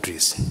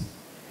 countries.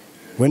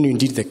 When we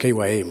did the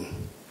KYM,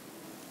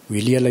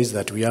 we realized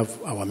that we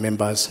have our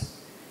members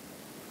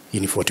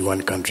in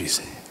 41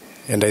 countries.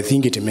 And I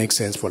think it makes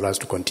sense for us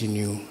to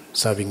continue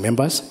serving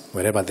members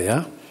wherever they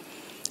are.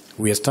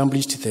 We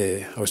established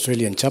the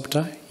Australian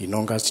chapter in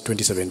August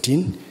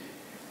 2017,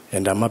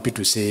 and I'm happy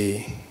to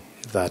say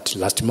that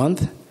last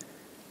month,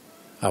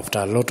 after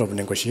a lot of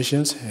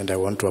negotiations, and I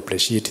want to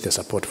appreciate the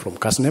support from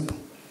CASNEB,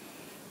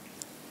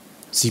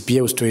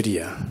 CPA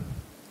Australia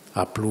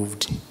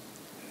approved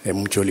a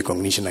mutual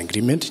recognition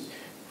agreement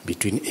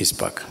between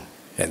Icpak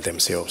and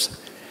themselves.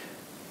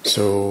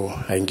 So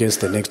I guess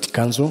the next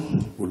council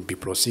will be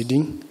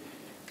proceeding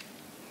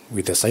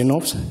with the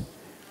sign-offs,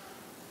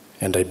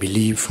 and I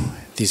believe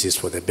this is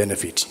for the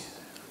benefit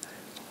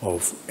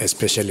of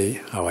especially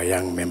our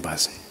young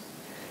members.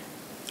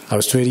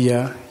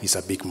 Australia is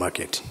a big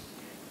market.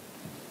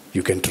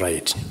 You can try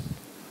it.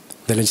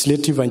 The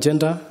legislative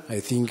agenda,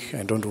 I think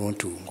I don't want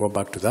to go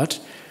back to that,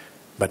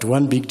 but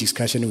one big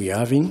discussion we're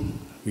having,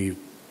 we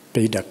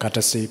paid a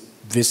courtesy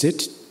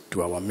visit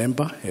to our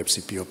member,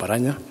 FCPA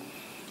Oparanya,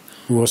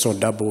 who also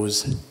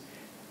doubles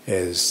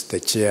as the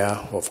chair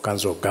of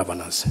Council of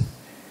Governors.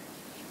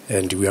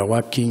 And we are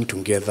working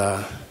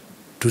together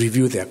to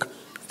review the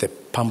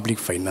Public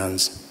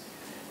Finance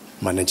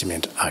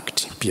Management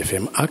Act,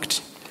 PFM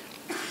Act.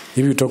 If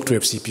you talk to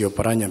FCPA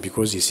Oparanya,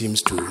 because he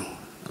seems to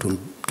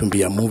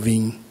be a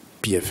moving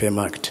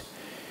PFM Act,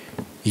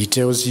 he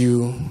tells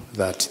you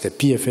that the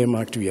PFM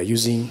Act we are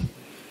using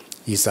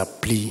is a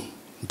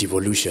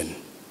pre-devolution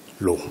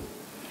law.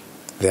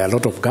 There are a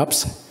lot of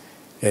gaps,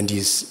 and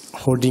he's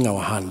holding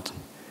our hand.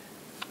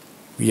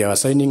 We are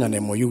signing an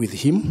MOU with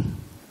him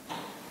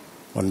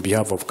on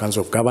behalf of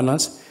Council of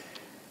Governors,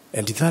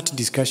 and that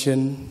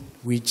discussion,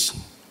 which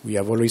we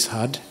have always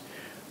had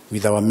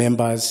with our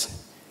members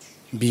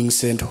being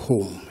sent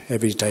home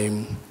every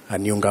time a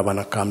new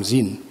governor comes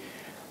in,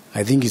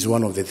 I think is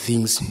one of the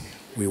things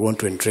we want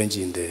to entrench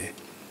in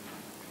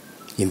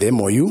the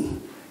MOU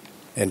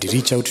and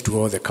reach out to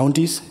all the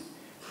counties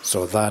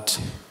so that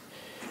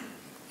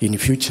in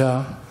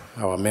future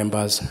our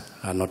members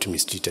are not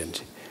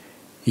mistreated.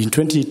 In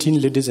 2018,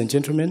 ladies and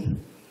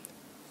gentlemen,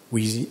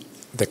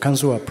 the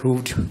Council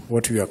approved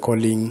what we are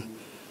calling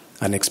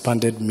an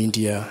expanded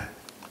media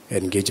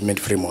engagement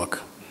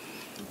framework.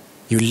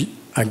 You'll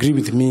agree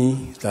with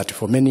me that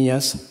for many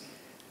years,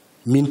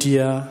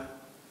 media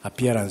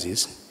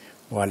appearances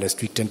were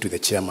restricted to the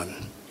chairman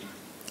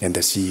and the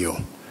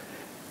CEO.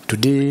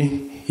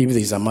 Today, if there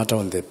is a matter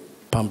on the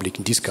public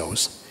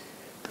discourse,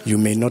 you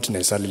may not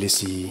necessarily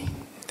see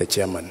the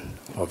chairman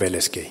of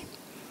LSK,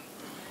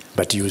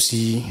 but you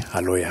see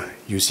a lawyer,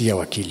 you see a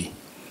wakili,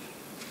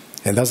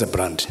 and that's a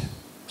brand.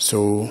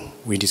 So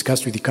we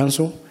discussed with the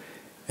council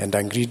and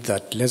agreed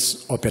that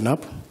let's open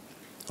up,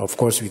 of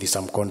course with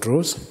some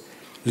controls.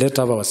 Let's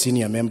have our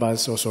senior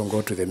members also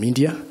go to the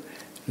media.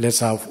 Let's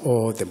have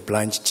all the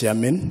branch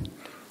chairmen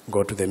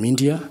go to the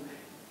media.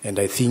 And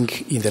I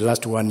think in the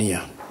last 1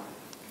 year,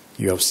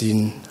 you have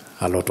seen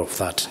a lot of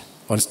that.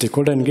 On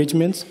stakeholder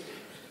engagements,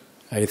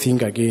 I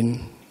think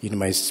again, in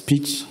my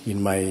speech,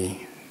 in my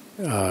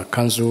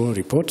council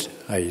report,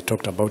 I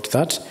talked about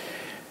that.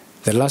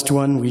 The last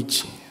one,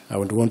 which I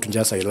would want to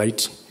just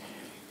highlight,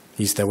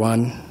 is the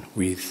one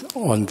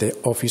on the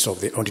Office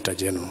of the Auditor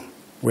General.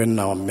 When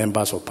our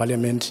members of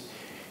Parliament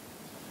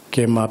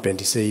came up and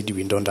said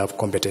we don't have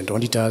competent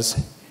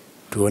auditors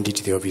to audit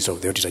the Office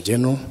of the Auditor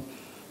General,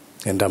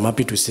 and I'm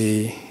happy to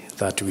say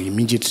that we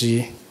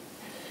immediately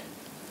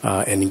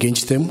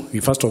engaged them. We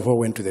first of all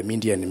went to the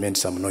media and made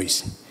some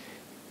noise.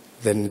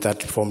 Then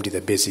that formed the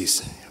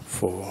basis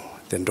for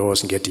the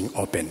doors getting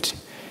opened.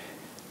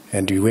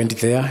 And we went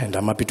there, and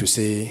I'm happy to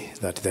say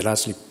that the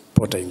last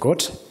report I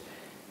got,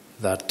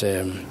 that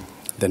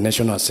the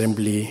National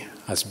Assembly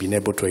has been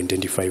able to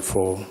identify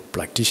 4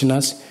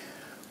 practitioners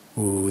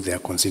who they are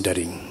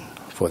considering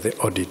for the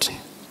audit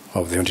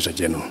of the Auditor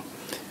General.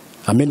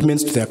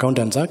 Amendments to the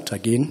Accountants Act,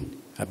 again,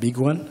 a big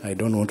one. I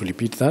don't want to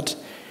repeat that.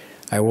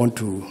 I want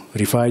to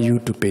refer you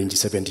to page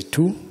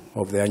 72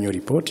 of the annual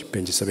report.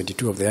 Page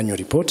 72 of the annual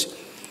report.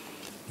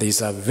 There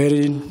is a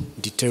very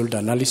detailed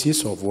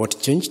analysis of what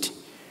changed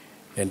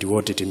and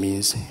what it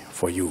means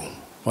for you.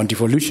 On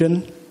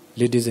devolution,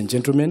 ladies and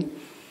gentlemen,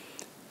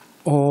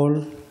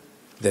 all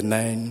the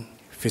 9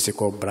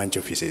 physical branch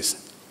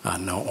offices are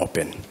now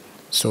open.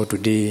 So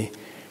today,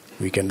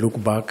 we can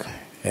look back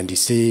and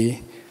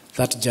say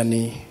that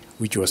journey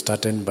which was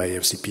started by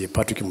FCPA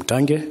Patrick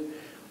Mutange,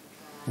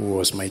 who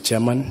was my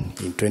chairman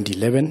in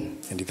 2011,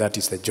 and that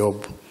is the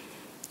job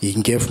he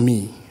gave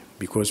me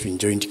because we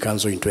joined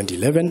council in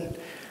 2011.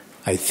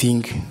 I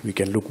think we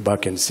can look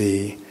back and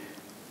say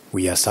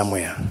we are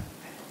somewhere.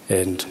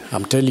 And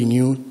I'm telling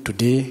you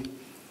today,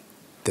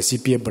 the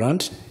CPA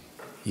brand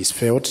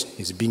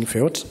is being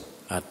felt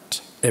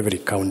at every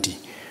county.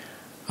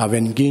 I've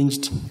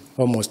engaged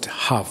almost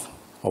half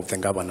of the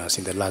governors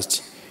in the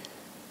last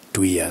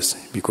 2 years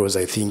because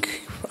I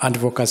think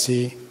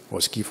advocacy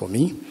was key for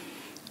me.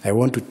 I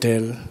want to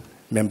tell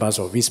members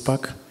of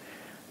Icpak,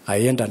 I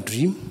had a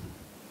dream,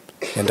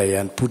 and I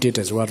had put it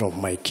as one of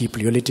my key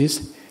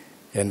priorities,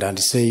 and I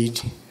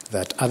said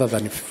that other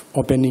than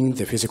opening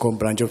the physical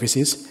branch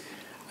offices,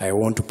 I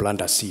want to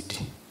plant a seed.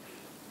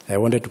 I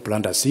wanted to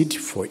plant a seed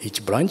for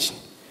each branch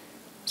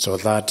so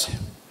that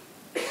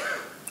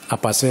a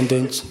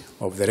percentage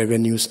of the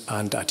revenues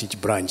earned at each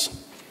branch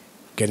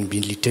can be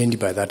retained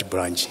by that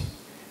branch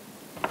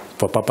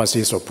for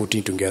purposes of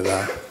putting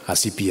together a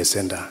CPA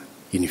center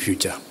in the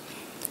future.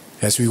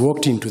 As we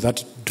walked into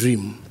that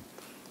dream,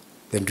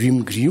 the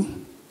dream grew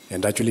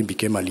and actually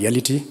became a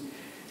reality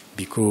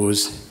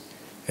because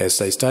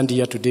as I stand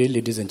here today,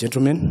 ladies and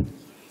gentlemen,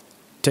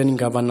 10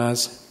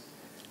 governors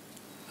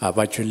have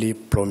actually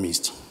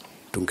promised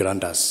to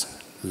grant us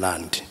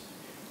land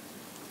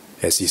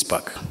as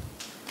Icpak.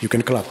 You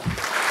can clap.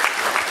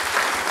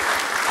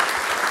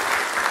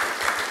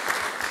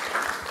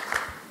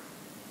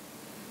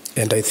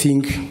 And I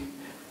think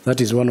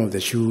that is one of the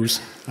shoes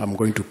I'm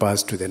going to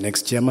pass to the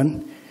next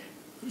chairman.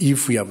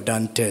 If we have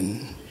done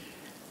 10,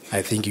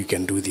 I think you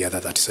can do the other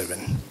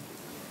 37.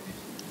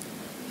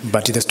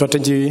 But the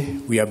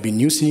strategy we have been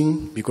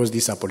using, because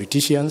these are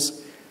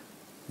politicians,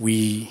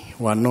 we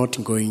were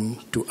not going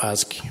to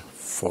ask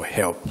for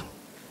help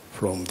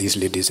from these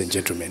ladies and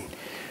gentlemen.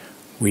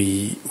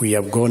 We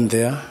have gone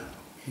there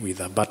with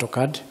a battle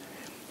card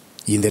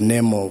in the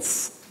name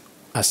of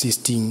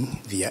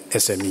assisting the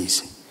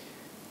SMEs.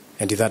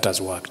 And that has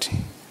worked.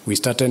 We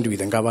started with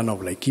the governor of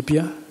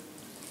Laikipia,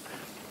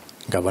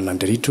 Governor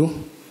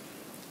Ndelito,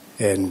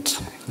 and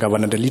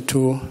Governor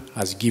Ndelito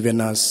has given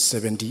us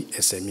 70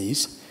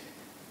 SMEs.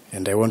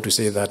 And I want to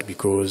say that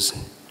because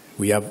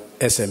we have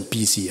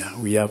SMPs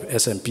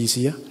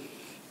here.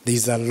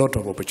 There's a lot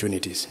of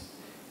opportunities.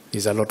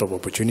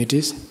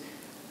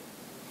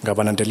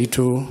 Governor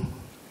Ndelito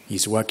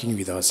is working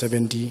with our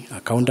 70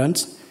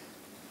 accountants,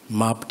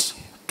 mapped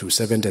to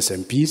 7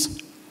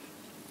 SMPs.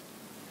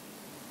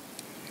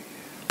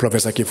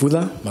 Professor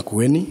Kifuda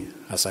Makueni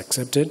has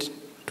accepted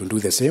to do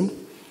the same.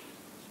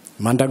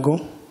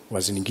 Mandago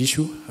was in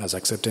Gishu, has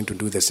accepted to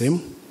do the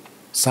same.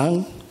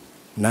 Sang,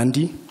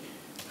 Nandi,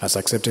 has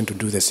accepted to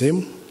do the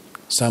same.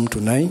 Sam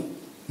Tunai,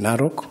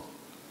 Narok,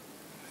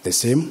 the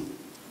same.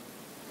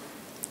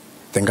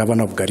 The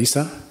governor of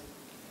Garissa,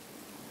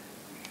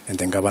 and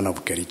the governor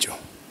of Kericho,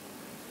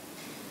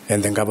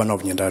 and the governor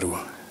of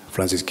Nyandarua,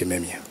 Francis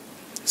Kimemia.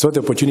 So the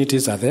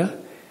opportunities are there,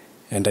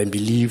 and I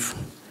believe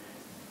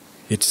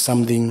it's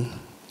something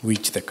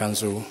which the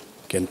council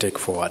can take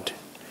forward.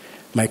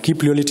 My key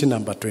priority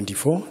number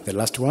 24, the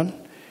last one,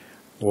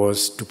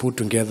 was to put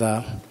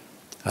together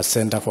a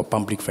Center for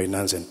Public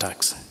Finance and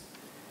Tax,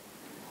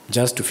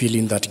 just to fill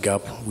in that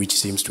gap which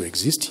seems to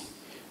exist,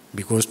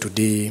 because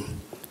today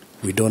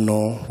we don't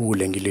know who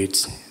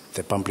regulates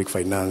the public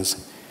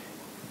finance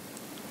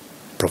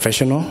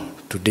professional.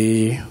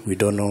 Today we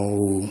don't know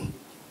who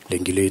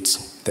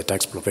regulates the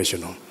tax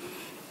professional.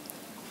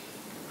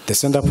 The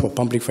Center for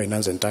Public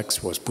Finance and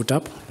Tax was put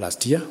up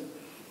last year,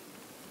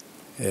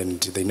 and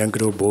the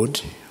inaugural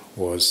board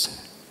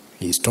was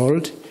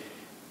installed,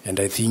 and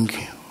I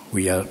think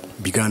we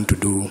have begun to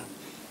do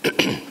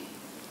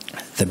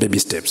the baby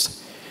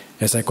steps.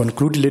 As I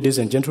conclude, ladies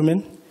and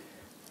gentlemen,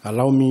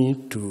 allow me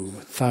to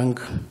thank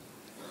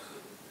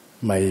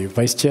my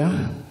Vice Chair,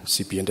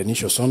 CPA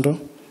Denish Osondo,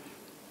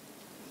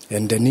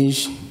 and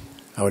Denish,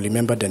 I will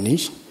remember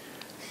Denish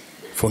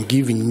for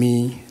giving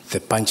me the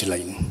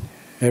punchline.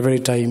 Every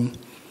time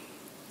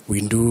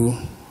we do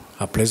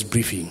a press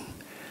briefing,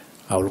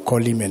 I will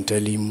call him and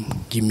tell him,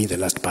 give me the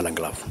last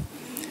paragraph.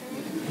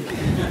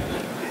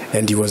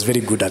 And he was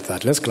very good at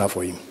that. Let's clap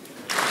for him.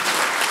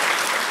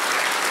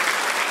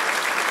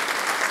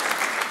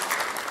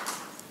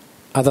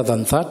 Other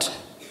than that,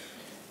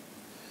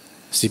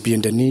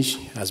 CPA Denish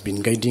has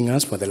been guiding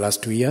us for the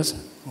last 2 years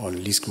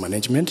on risk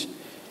management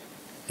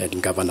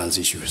and governance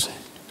issues.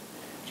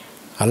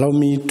 Allow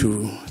me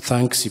to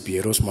thank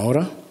CPA Rose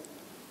Mwaura.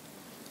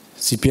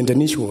 CPA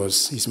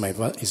Denish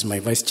is my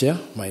vice chair,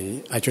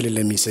 actually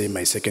let me say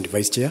my second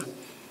vice chair.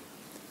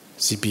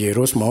 CPA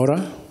Rose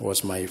Mwaura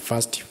was my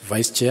first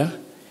vice chair,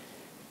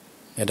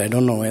 and I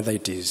don't know whether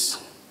it is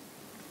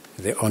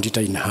the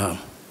auditor in her,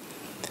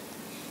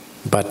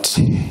 but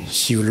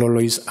she will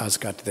always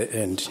ask at the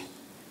end,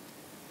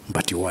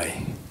 but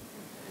why?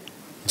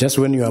 Just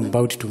when you are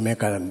about to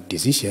make a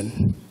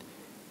decision,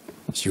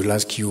 she will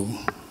ask you,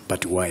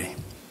 but why?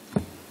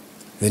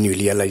 Then you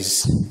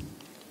realize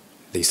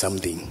there's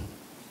something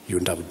you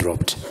would have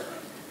dropped.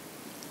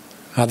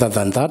 Other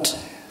than that,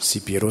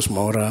 CPA Rose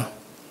Mwaura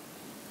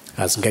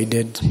has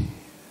guided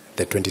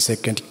the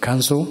 22nd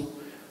Council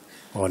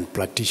on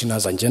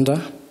Practitioners'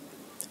 Agenda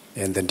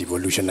and the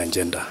Devolution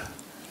Agenda.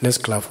 Let's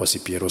clap for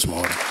CPA Rose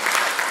Mwaura.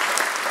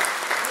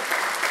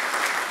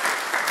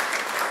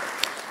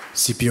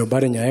 CPA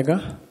Obare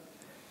Nyaega,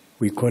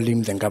 we call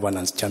him the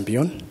governance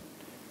champion.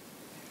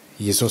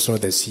 He is also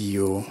the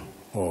CEO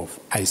of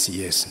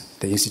ICS,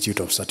 the Institute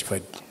of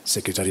Certified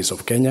Secretaries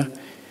of Kenya,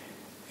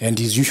 and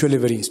is usually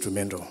very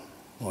instrumental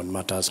on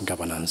matters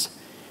governance.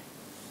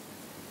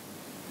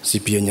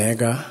 CPA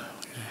Nyaega,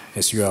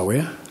 as you are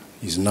aware,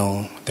 is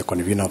now the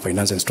convener of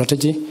Finance and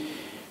Strategy,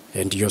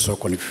 and he also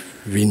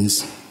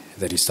convenes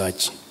the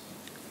Research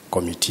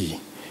Committee.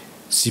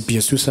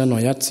 CPA Susan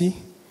Oyatsi,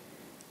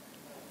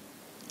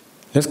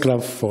 let's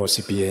clap for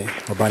CPA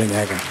Obare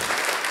Nyaega.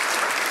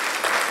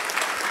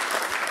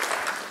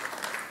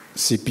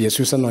 CPA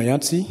Susan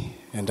Oyatsi,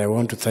 and I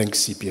want to thank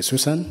CPA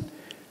Susan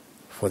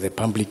for the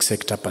public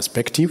sector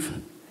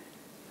perspective.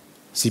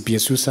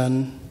 CPA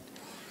Susan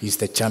is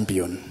the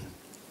champion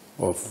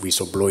of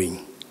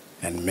whistleblowing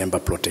and member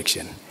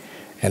protection.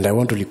 And I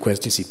want to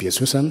request CPA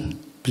Susan,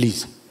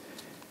 please,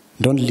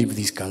 don't leave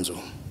this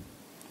council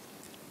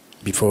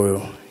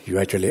before you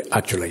actually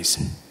actualize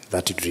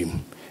that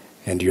dream,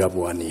 and you have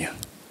 1 year.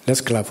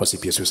 Let's clap for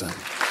CPA Susan.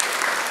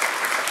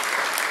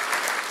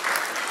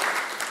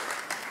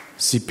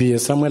 CPA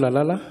Samuel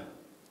Alala,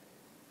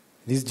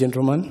 this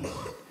gentleman,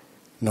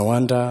 no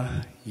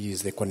wonder he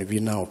is the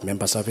convener of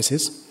member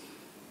services.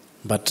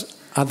 But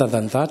other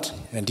than that,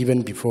 and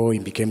even before he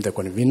became the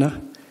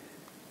convener,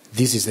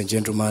 this is the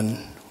gentleman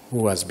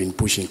who has been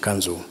pushing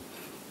council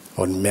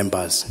on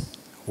members'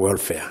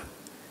 welfare.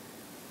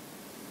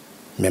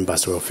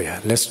 Members' welfare.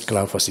 Let's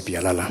clap for CPA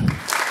Alala.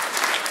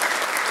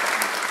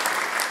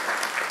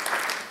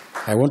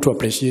 I want to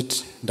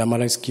appreciate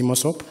Damaris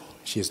Kimosop.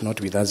 She is not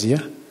with us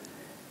here.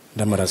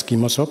 Damaris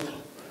Kimosop.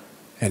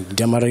 And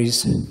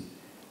Damaris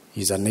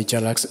is a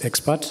nature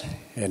expert,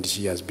 and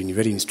she has been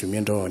very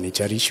instrumental on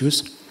nature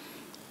issues.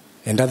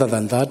 And other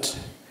than that,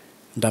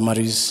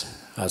 Damaris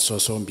has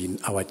also been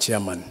our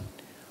chairman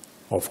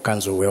of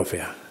council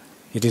welfare.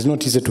 It is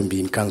not easy to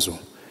be in council,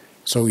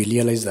 so we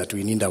realize that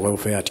we need a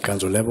welfare at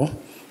council level,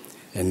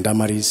 and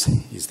Damaris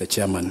is the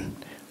chairman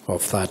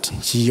of that.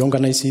 She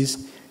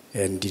organizes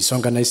and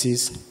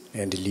disorganizes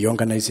and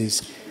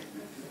reorganizes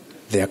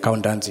the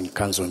accountants in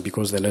council,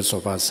 because the rest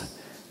of us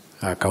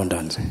are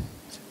accountants.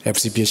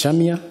 FCPA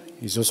Shamia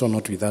is also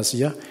not with us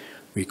here.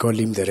 We call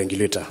him the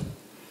regulator.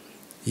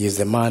 He is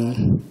the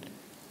man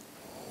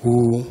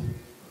who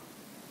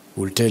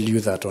will tell you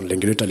that on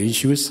regulatory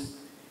issues,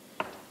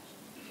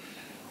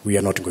 we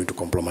are not going to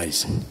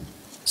compromise.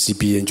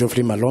 CPA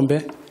Geoffrey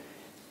Malombe,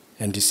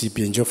 and the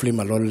CPA Geoffrey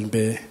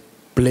Malombe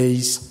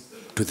plays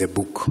to the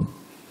book.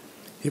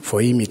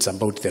 For him, it's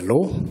about the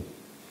law,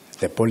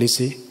 the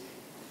policy,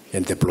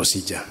 and the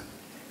procedure.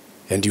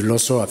 And he'll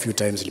also a few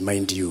times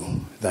remind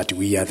you that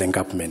we are the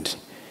government,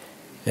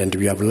 and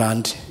we have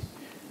learned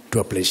to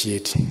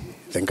appreciate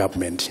the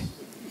government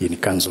in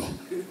council.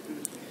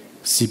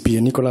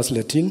 CPA Nicholas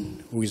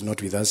Letin, who is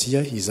not with us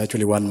here, he's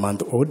actually 1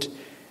 month old,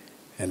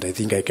 and I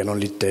think I can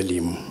only tell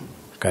him,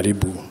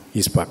 Karibu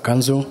Icpak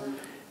Council.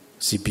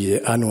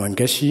 CPA Anu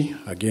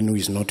Angeshi, again, who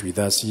is not with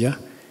us here,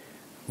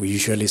 we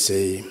usually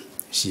say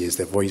she is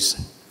the voice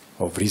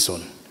of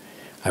reason.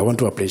 I want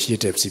to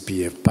appreciate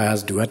FCPA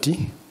Pius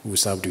Duati, who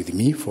served with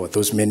me for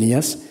those many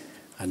years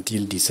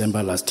until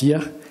December last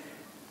year.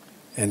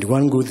 And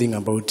one good thing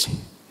about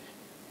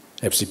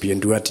FCPA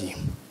Duati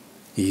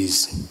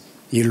is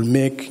he'll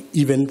make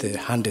even the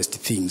hardest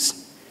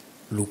things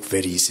look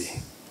very easy.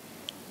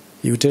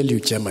 He will tell you,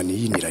 Chairman,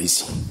 hii ni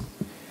rahisi,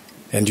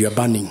 and you are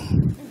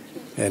burning.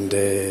 And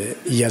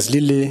he has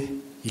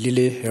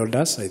really held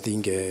us. I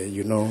think,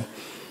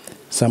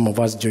 Some of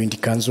us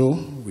joined council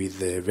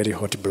with a very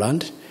hot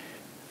blood,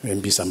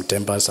 maybe some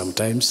temper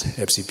sometimes.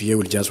 FCPA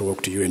will just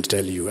walk to you and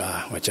tell you,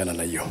 wachana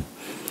na yo.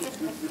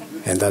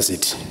 And that's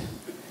it.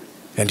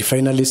 And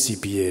finally,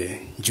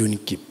 CPA June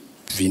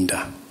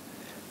Kipvinda,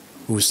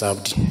 who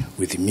served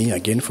with me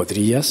again for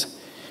 3 years.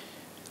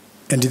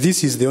 And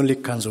this is the only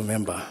council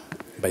member,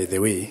 by the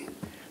way,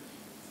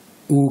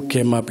 who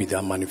came up with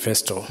a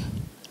manifesto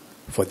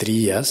for 3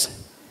 years.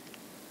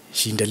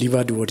 She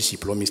delivered what she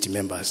promised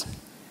members,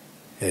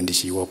 and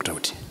she walked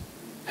out.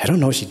 I don't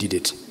know how she did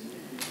it.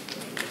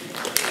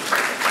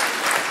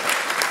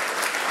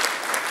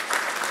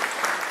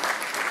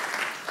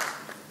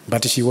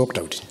 But she walked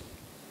out.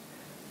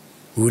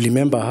 We will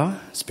remember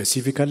her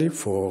specifically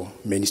for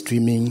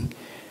mainstreaming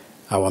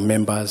our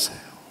members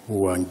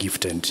who are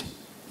gifted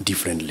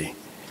differently.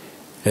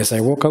 As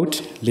I walk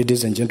out,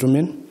 ladies and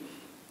gentlemen,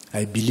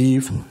 I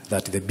believe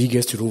that the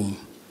biggest room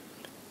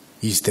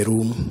is the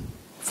room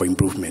for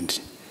improvement.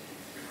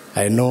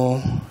 I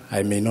know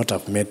I may not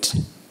have met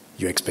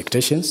your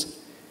expectations,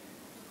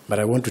 but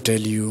I want to tell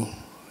you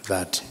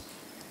that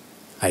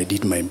I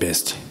did my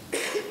best.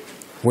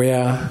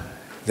 Where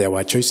there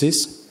were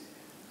choices,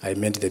 I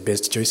made the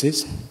best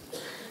choices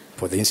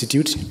for the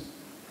Institute.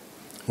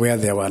 Where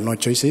there were no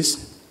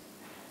choices,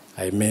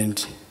 I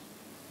made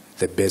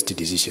the best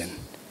decision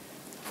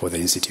for the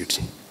Institute.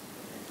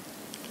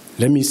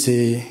 Let me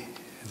say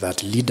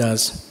that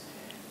leaders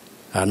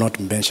are not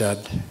measured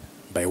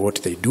by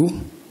what they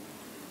do.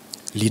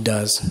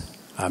 Leaders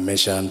are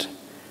measured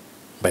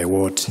by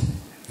what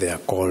they are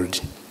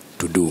called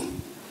to do.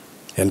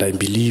 And I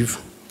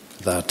believe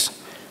that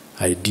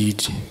I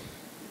did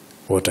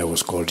what I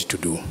was called to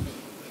do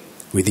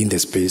within the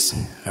space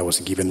I was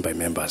given by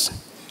members.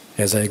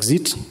 As I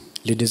exit,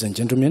 ladies and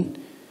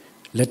gentlemen,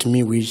 let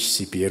me wish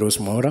CPA Rose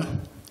Mwaura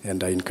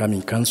and our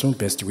incoming council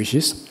best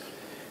wishes.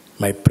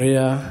 My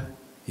prayer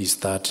is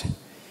that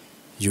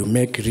you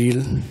make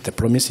real the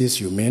promises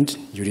you made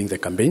during the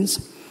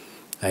campaigns.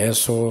 I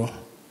also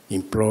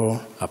implore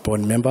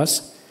upon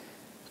members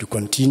to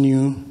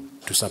continue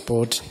to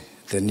support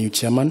the new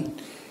chairman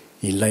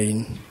in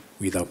line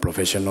with our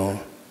professional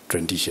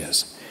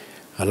traditions.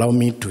 Allow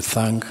me to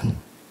thank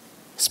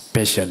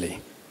especially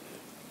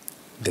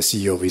the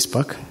CEO of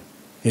Icpak.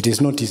 It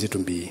is not easy to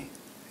be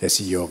a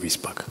CEO of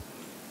Icpak.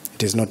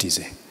 It is not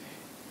easy.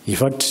 In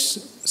fact,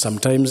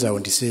 sometimes I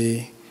want to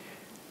say,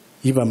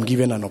 if I'm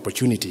given an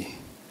opportunity,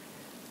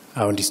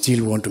 I would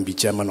still want to be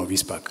chairman of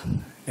Icpak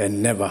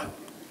and never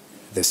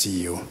the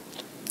CEO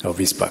of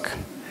Icpak.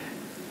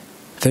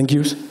 Thank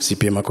you,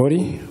 CPA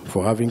Makori,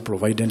 for having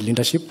provided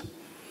leadership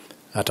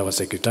at our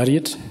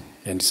secretariat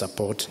and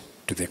support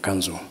to the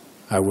council.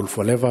 I will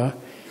forever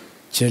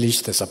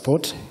cherish the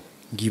support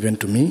given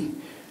to me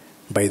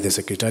by the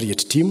secretariat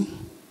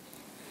team,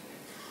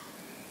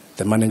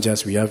 the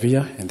managers we have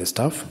here, and the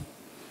staff.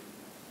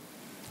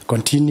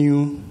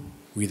 Continue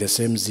with the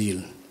same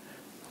zeal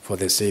for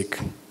the sake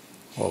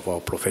of our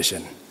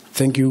profession.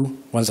 Thank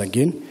you once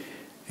again,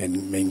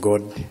 and may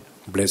God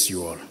bless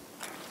you all.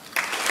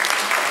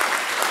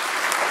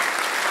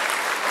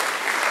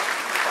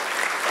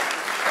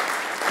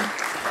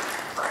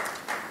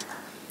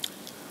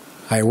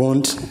 I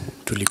want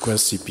to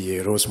request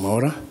CPA Rose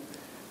Mwaura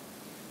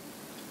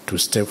to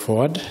step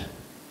forward,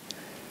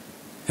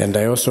 and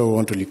I also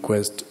want to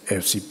request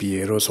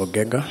FCPA Rose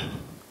Ogega.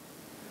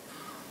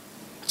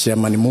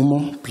 Chairman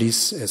Mumo,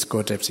 please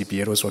escort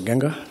FCPA Rose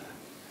Ogega.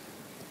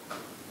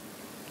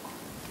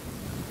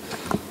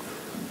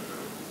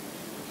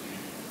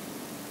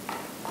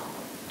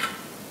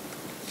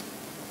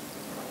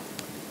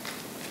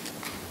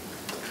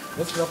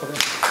 Let's go for them.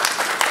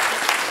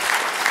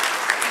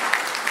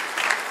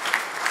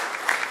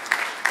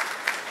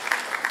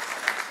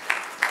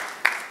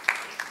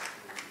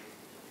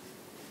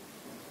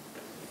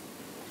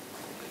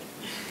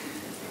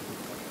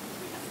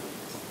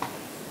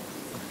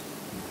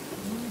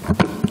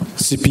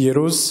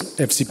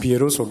 FCPA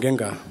Rose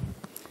Ogega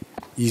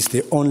is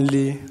the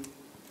only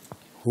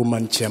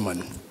woman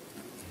chairman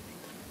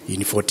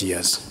in 40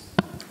 years.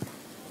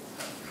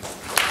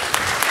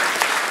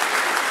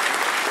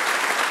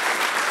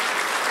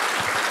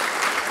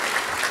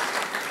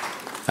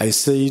 I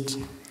said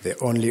the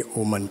only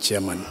woman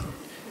chairman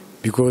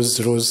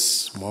because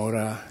Rose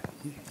Mwaura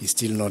is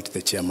still not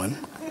the chairman.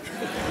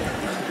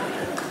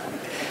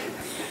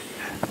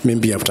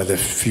 Maybe after the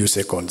few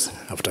seconds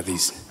after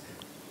this.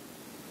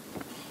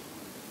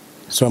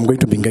 So I'm going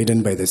to be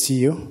guided by the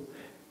CEO.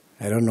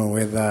 I don't know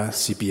whether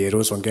CPA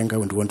Rose Ogega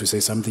would want to say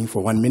something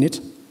for 1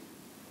 minute.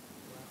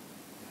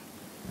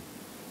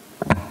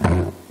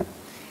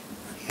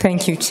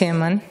 Thank you,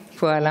 Chairman,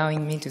 for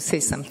allowing me to say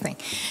something.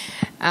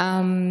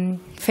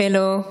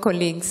 Fellow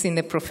colleagues in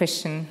the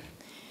profession,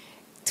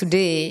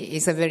 today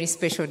is a very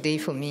special day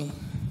for me.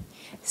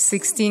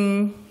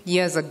 16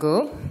 years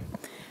ago,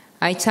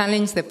 I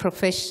challenged the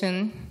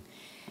profession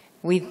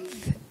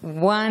with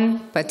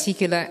one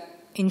particular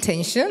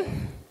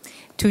intention: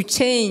 to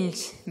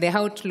change the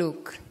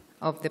outlook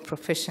of the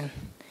profession.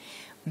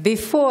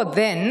 Before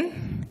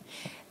then,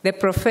 the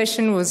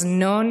profession was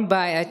known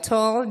by a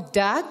tall,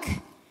 dark,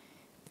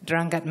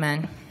 drunkard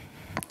man.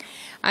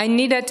 I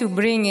needed to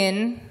bring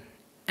in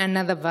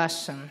another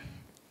version,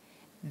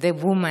 the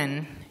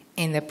woman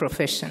in the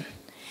profession.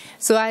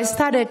 So I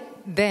started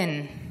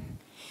then.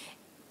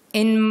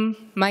 In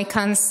my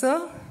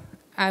council,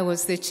 I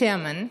was the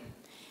chairman,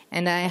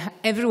 and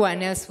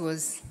everyone else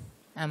was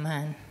a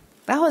man.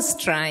 That was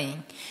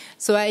trying.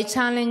 So I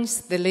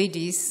challenged the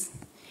ladies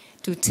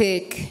to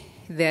take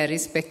their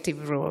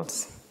respective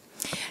roles.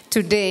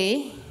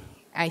 Today,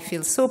 I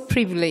feel so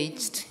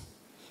privileged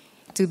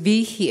to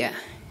be here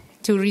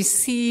to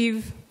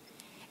receive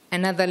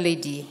another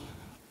lady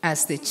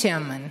as the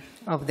chairman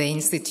of the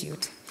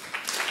Institute.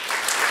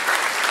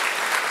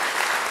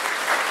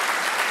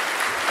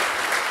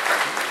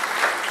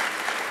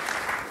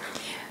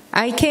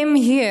 I came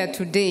here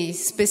today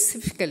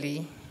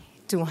specifically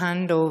to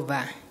hand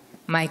over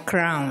my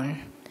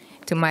crown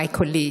to my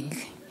colleague,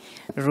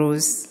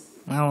 Rose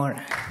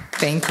Mwaura.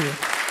 Thank you.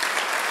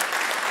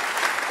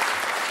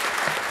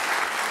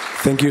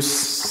 Thank you,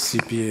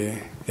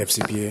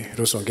 FCPA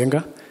Rose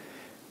Mwaura.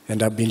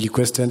 And I've been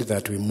requested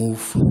that we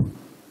move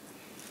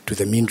to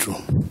the Mint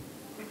room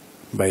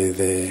by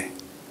the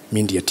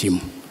media team.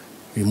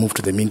 We move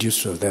to the Mint room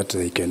so that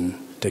they can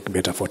take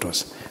better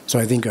photos. So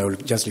I think I will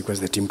just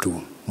request the team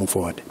to move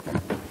forward.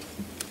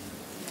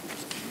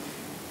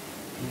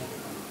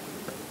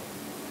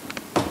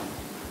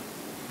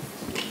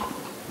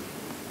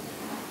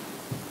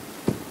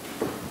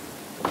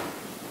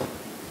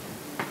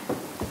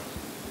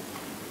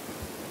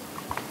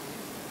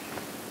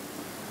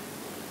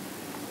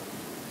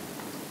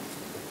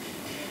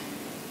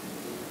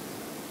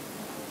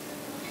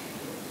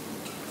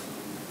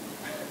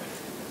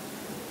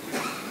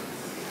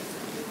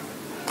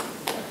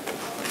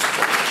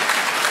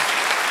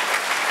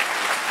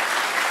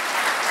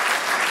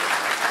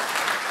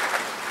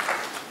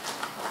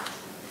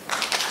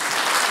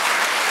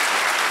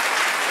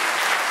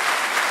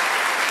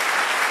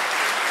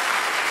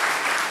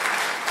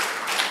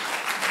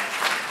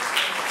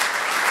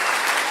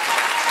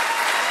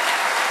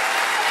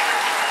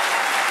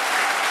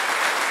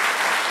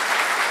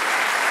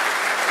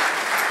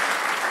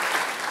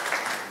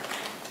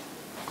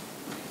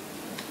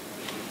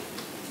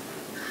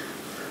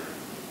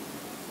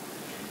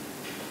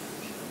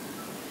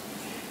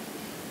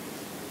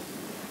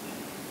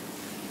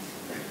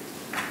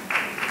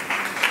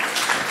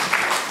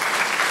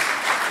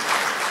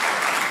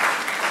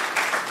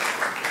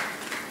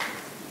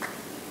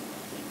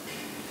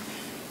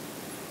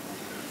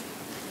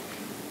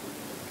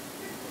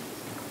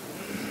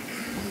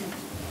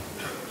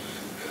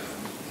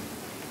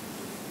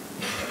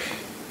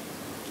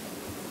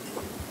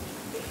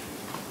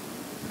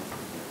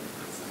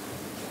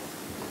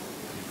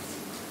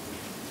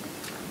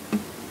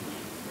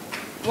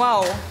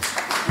 Wow.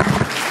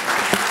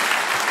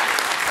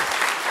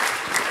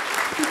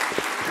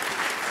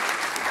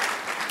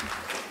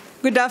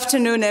 Good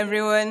afternoon,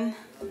 everyone.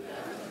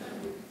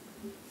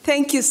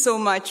 Thank you so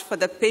much for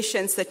the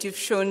patience that you've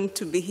shown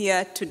to be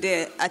here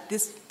today at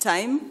this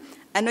time.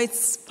 I know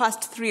it's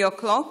past 3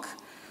 o'clock,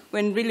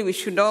 when really we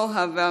should all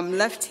have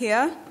left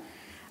here.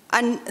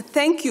 And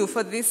thank you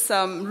for this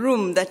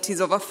room that is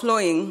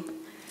overflowing.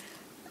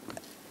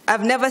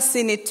 I've never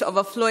seen it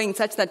overflowing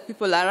such that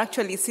people are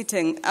actually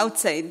sitting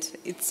outside.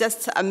 It's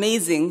just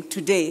amazing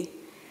today.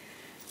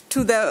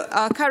 To the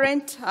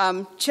current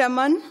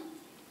chairman,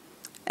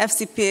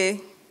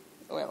 FCPA,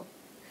 well,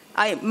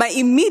 my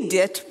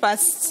immediate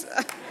past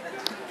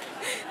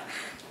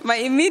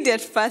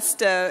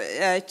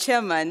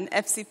chairman,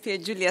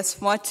 FCPA Julius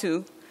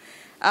Mwatu,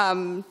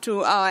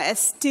 to our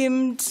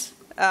esteemed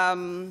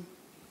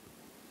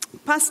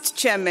past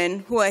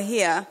chairmen who are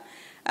here,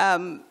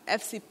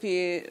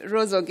 FCPA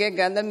Rose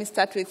Ogega, let me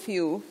start with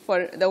you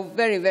for the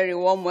very, very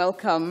warm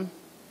welcome.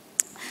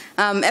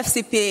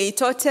 FCPA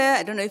Itote,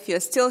 I don't know if you're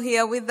still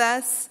here with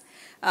us.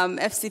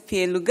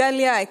 FCPA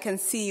Lugalia, I can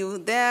see you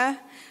there.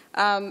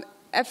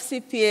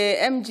 FCPA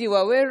MG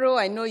Wawero,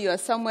 I know you are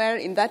somewhere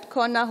in that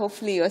corner.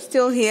 Hopefully you are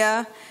still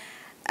here.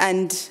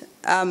 And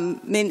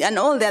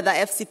all the other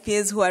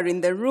FCPAs who are in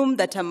the room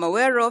that I'm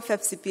aware of,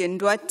 FCPA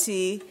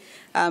Ndwati,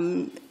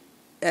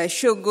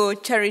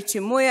 Shogo Charity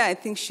Moya, I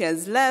think she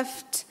has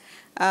left,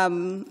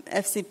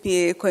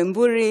 FCPA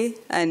Koimburi,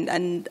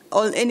 and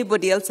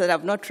anybody else that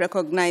I've not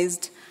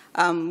recognized,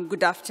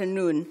 good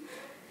afternoon.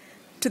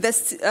 To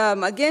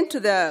again, to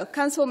the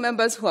council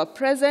members who are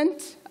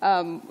present,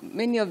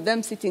 many of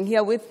them sitting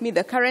here with me,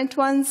 the current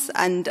ones,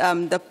 and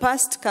the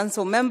past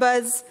council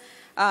members,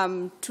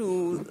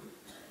 to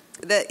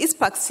the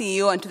Icpak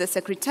CEO and to the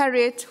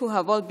Secretariat, who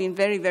have all been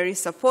very, very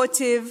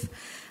supportive.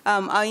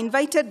 Our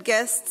invited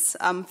guests,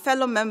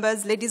 fellow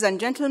members, ladies and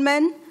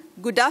gentlemen,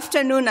 good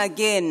afternoon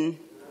again.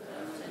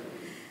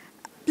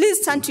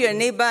 Please turn to your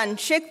neighbor and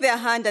shake their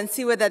hand and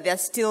see whether they're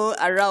still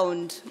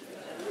around.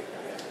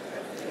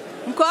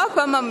 Mko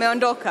wako ama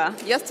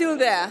mmeondoka? You're still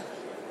there.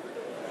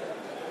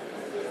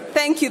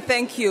 Thank you,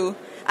 thank you.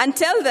 And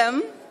tell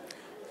them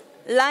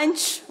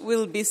lunch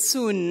will be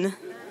soon.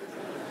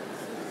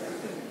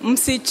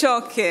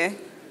 Msichoke.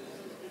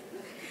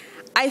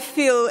 I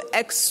feel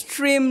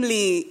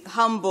extremely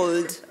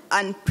humbled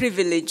and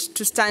privileged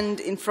to stand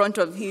in front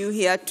of you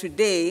here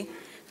today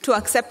to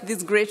accept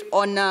this great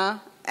honor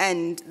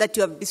and that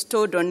you have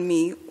bestowed on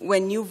me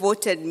when you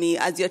voted me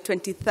as your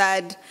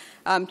 23rd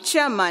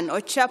chairman or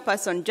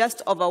chairperson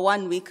just over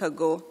 1 week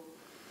ago.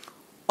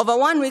 Over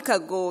 1 week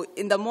ago,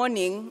 in the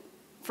morning,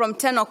 from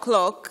 10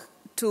 o'clock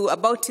to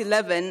about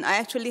 11, I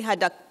actually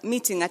had a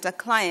meeting at a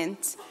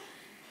client,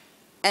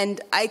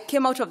 and I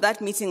came out of that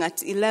meeting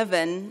at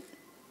 11,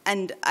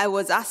 and I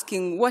was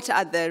asking, what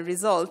are the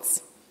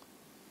results?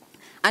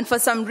 And for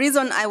some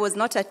reason, I was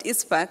not at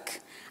Icpak,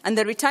 and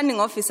the returning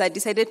officer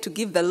decided to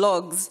give the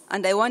logs,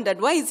 and I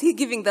wondered, why is he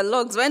giving the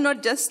logs? Why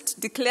not just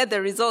declare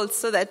the results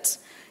so that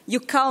you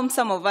calm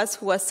some of us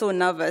who are so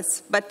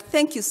nervous? But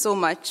thank you so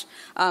much.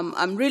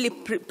 I'm really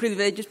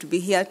privileged to be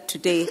here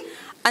today.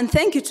 And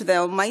thank you to the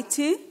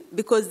Almighty,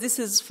 because this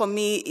is, for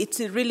me, it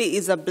really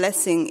is a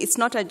blessing. It's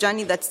not a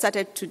journey that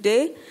started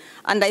today.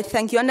 And I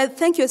thank you. And I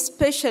thank you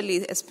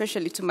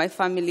especially to my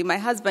family. My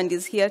husband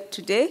is here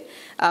today,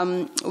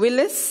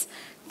 Willis.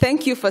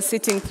 Thank you for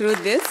sitting through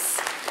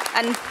this.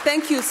 And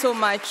thank you so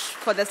much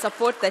for the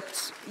support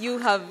that you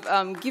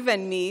have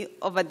given me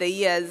over the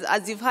years.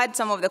 As you've heard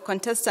some of the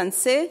contestants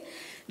say,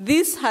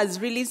 this has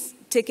really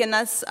taken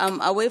us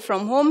away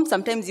from home.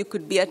 Sometimes you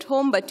could be at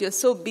home, but you're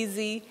so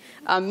busy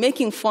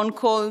making phone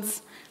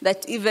calls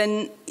that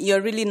even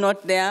you're really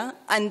not there.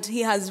 And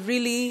he has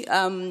really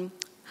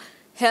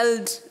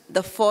held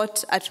the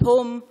fort at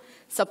home,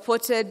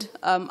 supported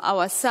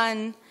our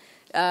son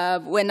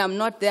when I'm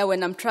not there,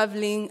 when I'm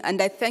traveling. And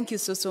I thank you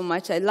so, so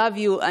much. I love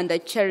you and I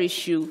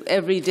cherish you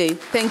every day.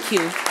 Thank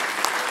you.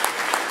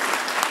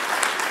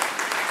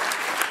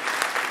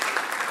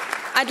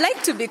 I'd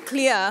like to be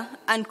clear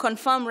and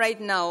confirm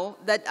right now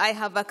that I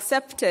have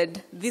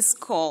accepted this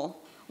call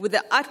with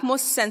the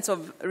utmost sense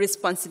of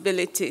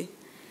responsibility.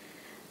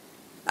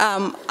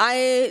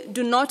 I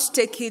do not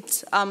take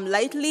it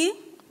lightly.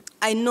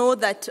 I know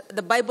that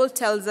the Bible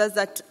tells us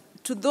that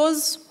to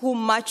those whom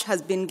much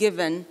has been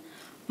given,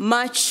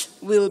 much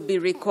will be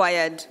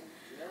required.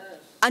 Yes.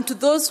 And to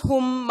those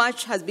whom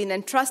much has been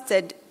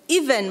entrusted,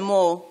 even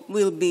more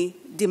will be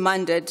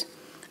demanded.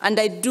 And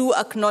I do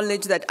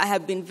acknowledge that I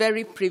have been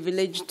very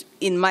privileged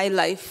in my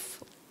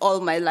life, all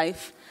my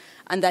life,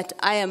 and that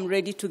I am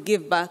ready to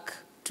give back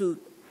to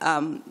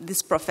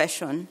this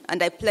profession.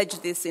 And I pledge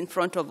this in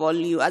front of all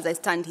you as I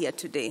stand here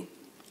today.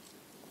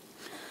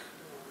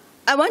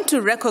 I want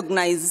to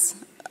recognize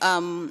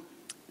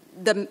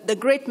the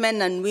great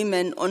men and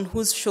women on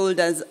whose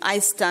shoulders I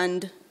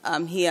stand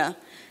here.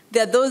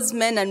 There are those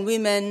men and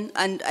women,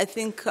 and I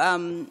think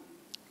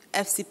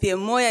FCPA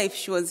Moya, if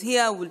she was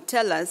here, would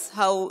tell us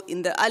how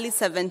in the early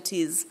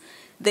 70s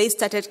they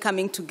started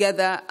coming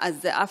together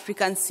as the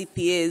African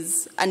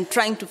CPAs and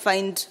trying to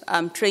find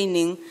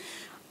training.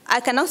 I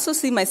can also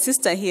see my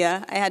sister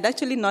here. I had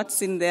actually not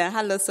seen there.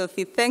 Hello,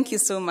 Sophie. Thank you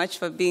so much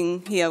for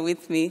being here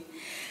with me.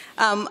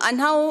 And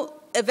how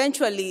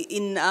eventually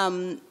in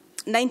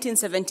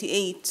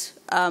 1978,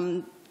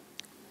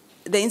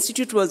 the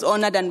Institute was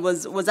honored and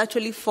was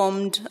actually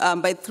formed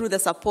through the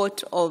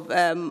support of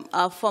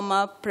our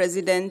former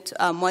President,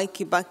 Mwai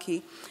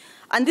Kibaki.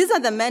 And these are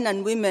the men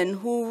and women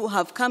who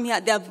have come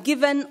here. They have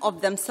given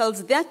of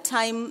themselves, their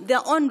time, their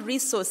own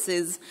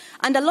resources,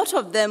 and a lot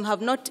of them have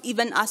not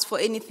even asked for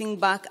anything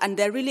back, and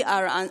they really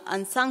are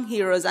unsung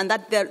heroes, and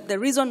that the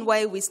reason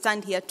why we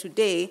stand here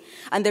today,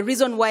 and the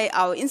reason why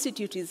our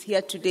institute is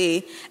here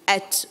today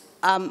at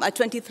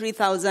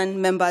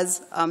 23,000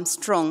 members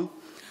strong.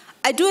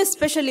 I do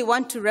especially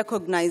want to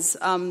recognize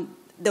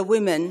the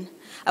women.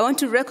 I want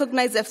to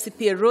recognize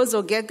FCPA Rose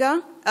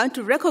Ogega. I want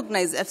to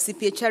recognize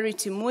FCPA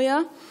Charity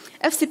Muya,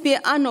 FCPA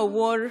Anno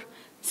War,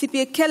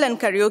 CPA Kellen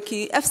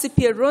Karaoke,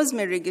 FCPA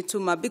Rosemary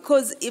Gituma,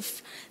 because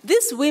if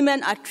these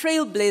women are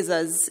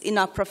trailblazers in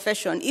our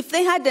profession, if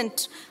they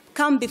hadn't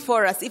come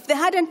before us, if they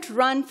hadn't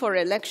run for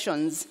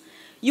elections,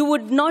 you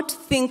would not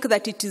think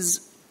that it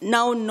is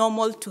now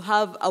normal to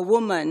have a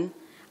woman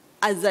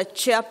as a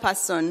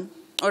chairperson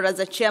or as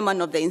a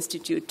chairman of the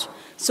Institute.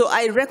 So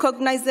I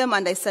recognize them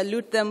and I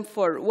salute them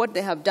for what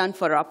they have done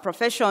for our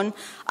profession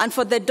and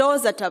for the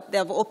doors that they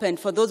have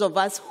opened for those of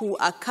us who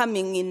are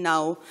coming in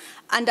now.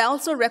 And I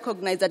also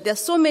recognize that there are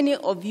so many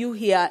of you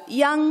here,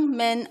 young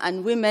men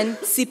and women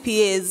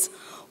CPAs,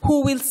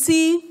 who will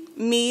see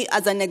me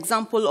as an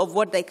example of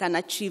what they can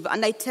achieve.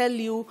 And I tell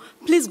you,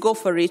 please go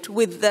for it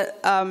with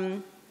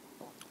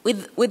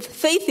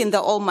faith in the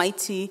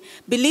Almighty,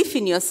 belief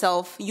in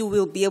yourself, you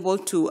will be able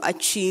to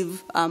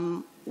achieve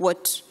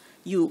what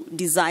you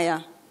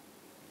desire.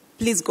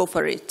 Please go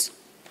for it.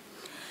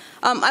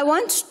 I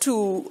want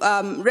to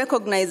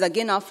recognize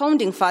again our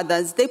founding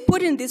fathers. They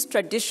put in this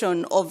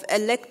tradition of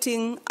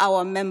electing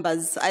our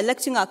members,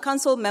 electing our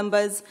council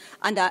members,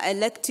 and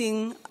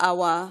electing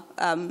our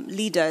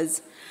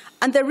leaders.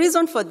 And the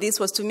reason for this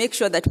was to make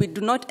sure that we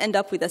do not end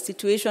up with a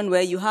situation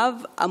where you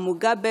have a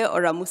Mugabe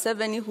or a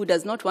Museveni who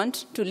does not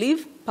want to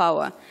leave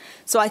power.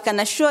 So I can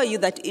assure you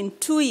that in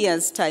 2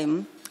 years'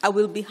 time, I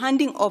will be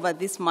handing over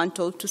this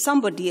mantle to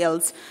somebody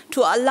else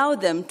to allow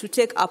them to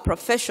take our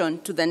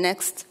profession to the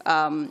next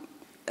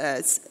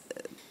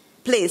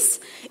place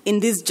in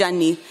this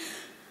journey.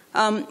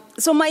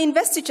 So my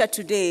investiture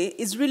today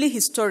is really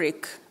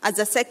historic as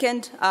the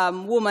second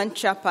woman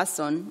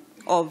chairperson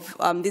of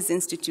this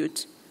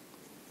institute.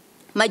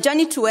 My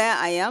journey to where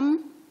I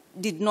am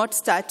did not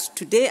start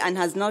today and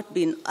has not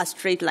been a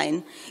straight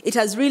line. It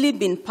has really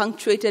been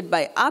punctuated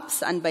by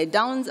ups and by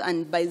downs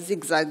and by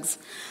zigzags.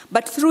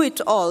 But through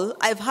it all,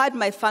 I've had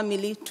my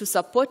family to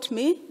support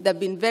me. They've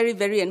been very,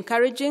 very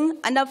encouraging.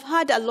 And I've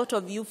had a lot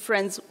of you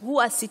friends who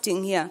are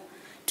sitting here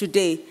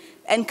today,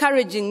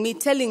 encouraging me,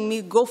 telling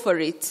me, go for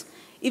it.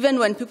 Even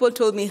when people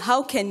told me,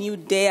 how can you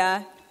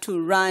dare to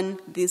run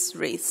this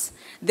race?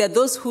 There are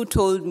those who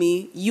told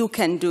me, you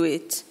can do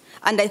it.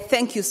 And I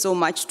thank you so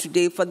much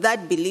today for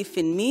that belief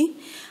in me.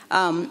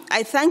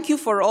 I thank you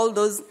for all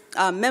those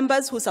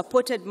members who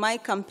supported my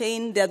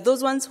campaign. There are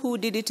those ones who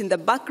did it in the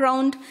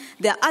background.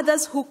 There are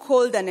others who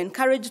called and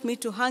encouraged me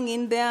to hang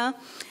in there.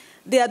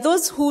 There are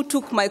those who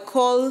took my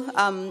call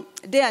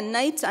day and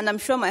night, and I'm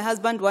sure my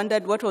husband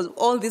wondered what was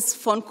all these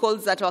phone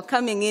calls that were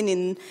coming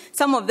in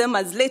some of them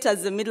as late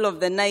as the middle of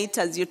the night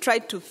as you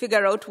tried to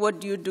figure out what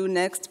do you do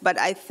next. But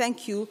I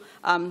thank you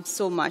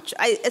so much.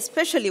 I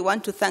especially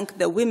want to thank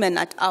the women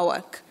at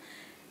AWAC,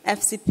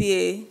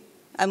 FCPA.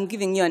 I'm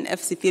giving you an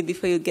FCPA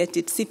before you get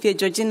it. CPA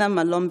Georgina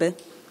Malombe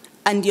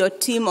and your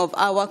team of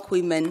AWAC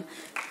women.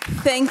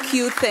 Thank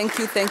you, thank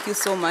you, thank you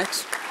so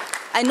much.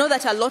 I know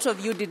that a lot of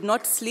you did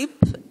not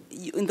sleep.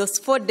 In those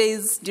 4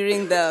 days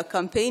during the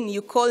campaign,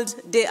 you called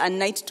day and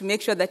night to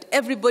make sure that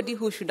everybody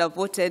who should have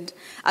voted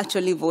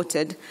actually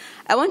voted.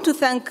 I want to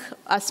thank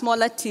a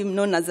smaller team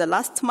known as the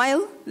Last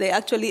Mile. They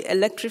actually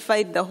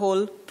electrified the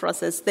whole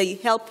process. They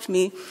helped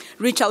me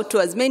reach out to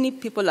as many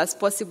people as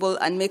possible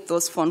and make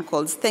those phone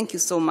calls. Thank you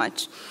so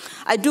much.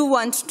 I do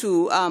want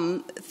to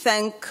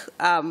thank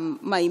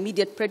my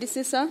immediate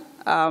predecessor,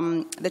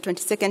 the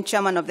 22nd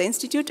chairman of the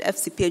Institute,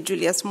 FCPA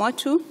Julius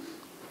Mwatu,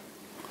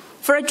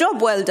 for a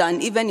job well done,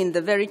 even in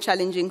the very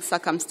challenging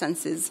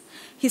circumstances.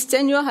 His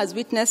tenure has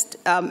witnessed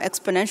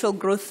exponential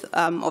growth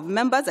of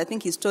members. I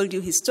think he's told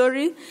you his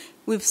story.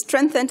 We've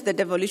strengthened the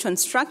devolution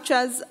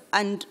structures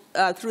and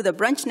through the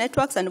branch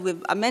networks, and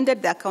we've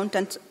amended the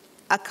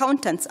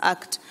Accountants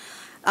Act,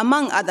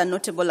 among other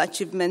notable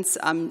achievements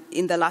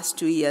in the last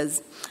 2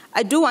 years.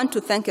 I do want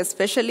to thank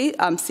especially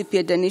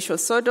CPA Denisho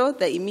Sodo,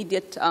 the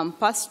immediate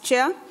past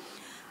chair,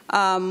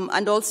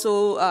 and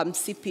also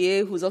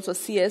CPA, who's also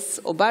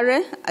CS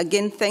Obare.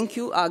 Again, thank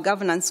you, our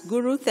governance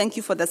guru. Thank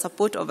you for the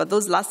support over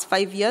those last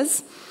 5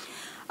 years.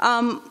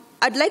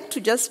 I'd like to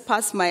just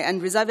pass my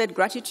unreserved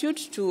gratitude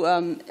to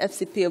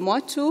FCPA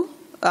Mwatu,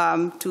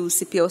 to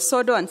CPA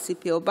Osodo and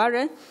CPA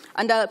Obare,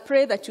 and I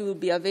pray that you will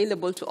be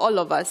available to all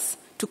of us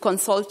to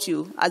consult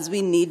you as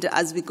we need,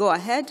 as we go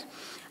ahead,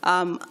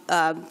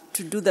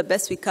 to do the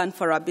best we can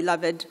for our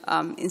beloved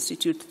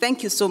institute.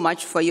 Thank you so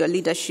much for your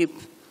leadership.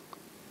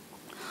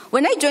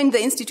 When I joined the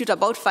Institute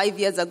about 5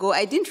 years ago,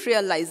 I didn't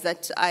realize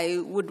that I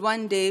would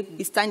one day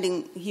be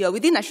standing here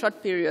within a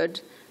short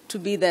period to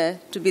be the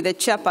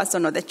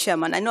chairperson or the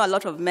chairman. I know a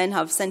lot of men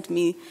have sent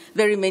me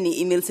very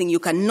many emails saying, you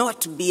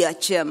cannot be a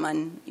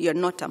chairman, you're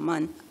not a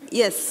man.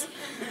 Yes,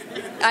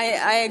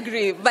 I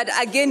agree. But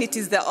again, it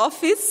is the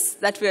office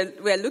that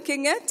we're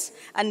looking at.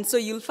 And so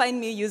you'll find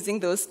me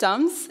using those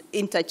terms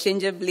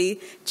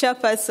interchangeably.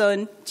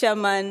 Chairperson,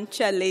 chairman,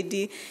 chair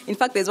lady. In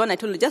fact, there's one I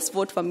told you, just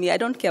vote for me. I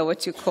don't care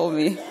what you call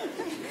me.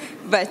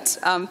 But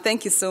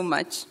thank you so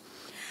much.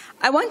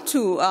 I want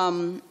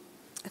to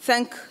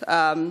thank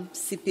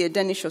CPA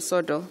Denisho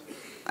Sodo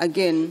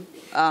again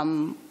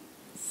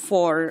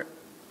for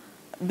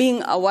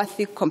being a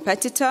worthy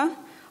competitor,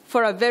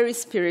 for a very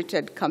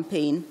spirited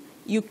campaign.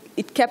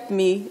 It kept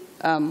me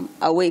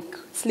awake,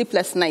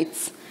 sleepless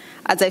nights,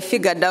 as I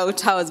figured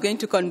out how I was going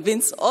to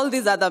convince all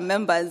these other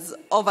members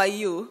over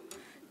you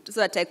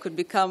so that I could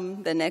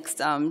become the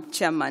next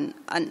chairman.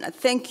 And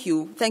thank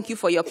you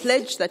for your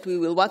pledge that we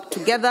will work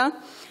together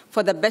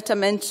for the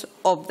betterment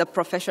of the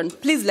profession.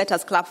 Please let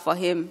us clap for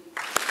him.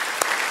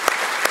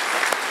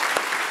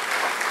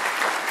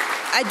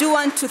 I do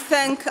want to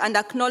thank and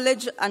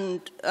acknowledge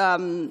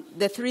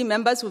the 3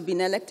 members who have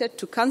been elected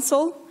to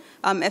council,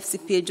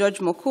 FCPA George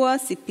Mokua,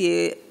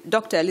 CPA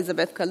Dr.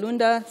 Elizabeth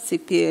Kalunda,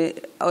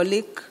 CPA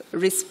Olick,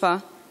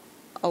 Risper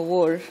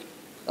Olick,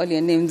 all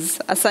your names.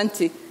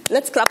 Asante.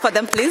 Let's clap for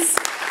them, please.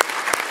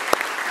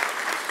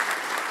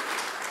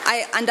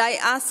 I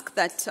ask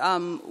that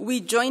we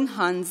join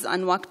hands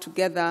and work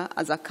together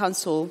as a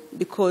council,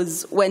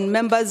 because when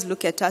members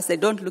look at us, they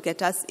don't look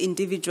at us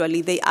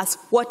individually. They ask,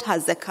 what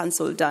has the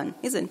council done,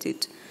 isn't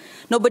it?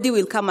 Nobody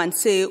will come and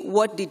say,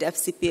 what did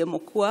FCPA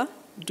Mokua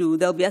do?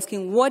 They'll be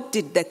asking, what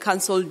did the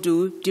council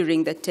do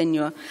during the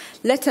tenure?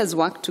 Let us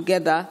work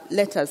together.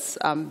 Let us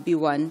be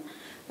one.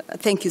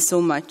 Thank you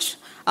so much.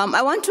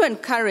 I want to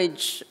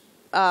encourage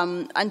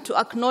and to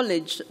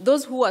acknowledge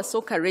those who are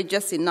so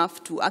courageous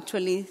enough to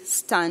actually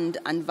stand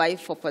and vie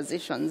for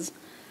positions.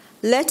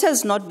 Let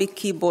us not be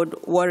keyboard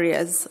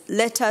warriors.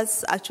 Let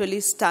us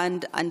actually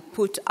stand and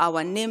put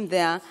our name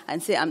there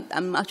and say,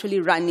 I'm actually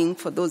running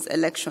for those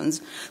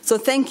elections. So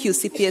thank you,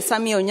 CPA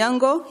Sami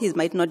Onyango. He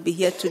might not be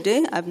here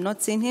today. I've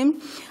not seen him.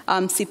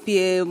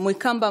 CPA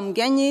Mwikamba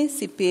Mgenyi,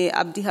 CPA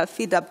Abdi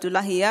Hafid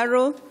Abdullahi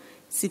Yaro,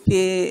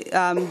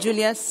 CPA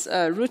Julius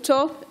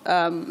Ruto.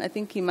 I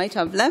think he might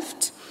have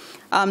left.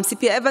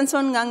 CPA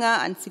Evanson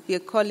Nganga and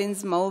CPA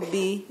Collins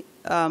Maobi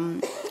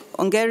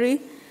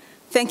Ongeri.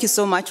 Thank you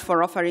so much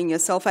for offering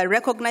yourself. I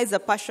recognize the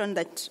passion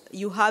that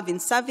you have in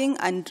serving,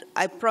 and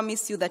I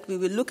promise you that we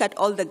will look at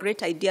all the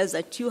great ideas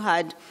that you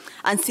had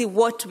and see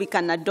what we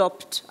can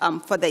adopt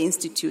for the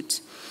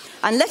Institute.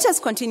 And let us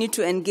continue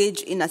to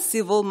engage in a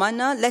civil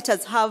manner. Let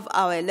us have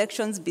our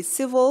elections be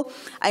civil.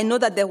 I know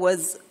that there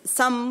was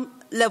some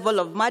level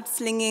of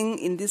mudslinging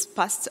in this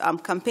past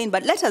campaign,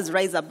 but let us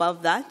rise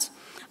above that.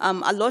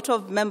 A lot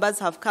of members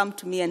have come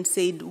to me and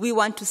said, we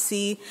want to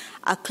see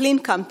a clean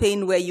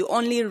campaign where you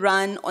only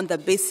run on the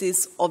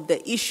basis of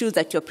the issues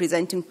that you're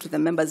presenting to the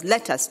members.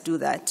 Let us do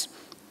that.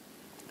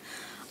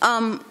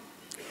 When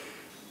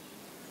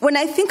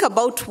I think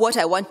about what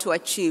I want to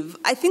achieve,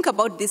 I think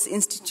about this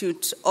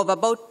institute of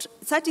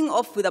starting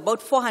off with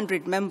about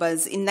 400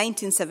 members in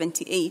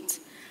 1978,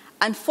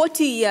 and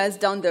 40 years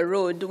down the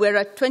road, we're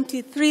at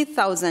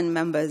 23,000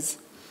 members.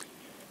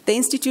 The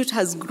Institute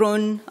has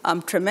grown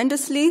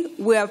tremendously.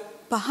 We are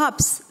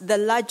perhaps the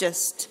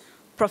largest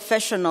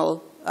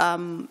professional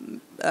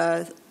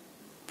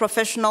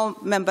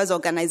members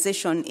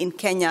organization in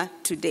Kenya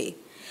today.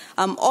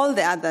 All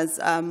the others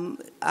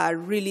are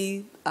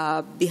really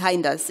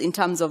behind us in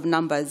terms of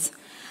numbers.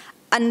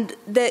 And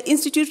the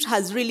Institute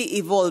has really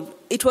evolved.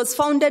 It was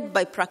founded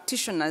by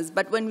practitioners,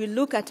 but when we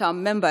look at our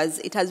members,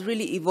 it has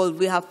really evolved.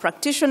 We have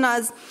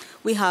practitioners,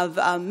 we have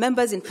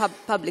members in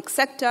public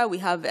sector, we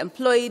have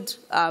employed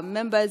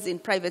members in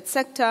private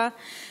sector,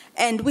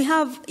 and we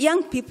have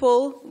young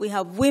people, we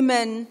have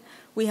women,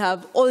 we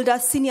have older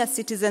senior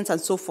citizens, and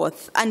so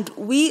forth. And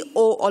we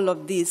owe all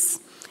of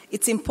this.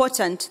 It's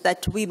important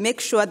that we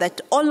make sure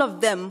that all of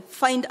them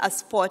find a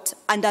spot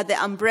under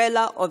the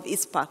umbrella of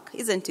Icpak,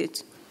 isn't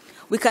it?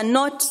 We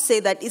cannot say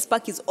that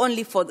Icpak is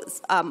only for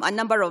a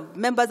number of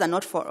members and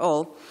not for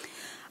all.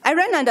 I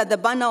ran under the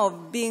banner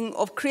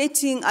of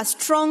creating a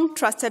strong,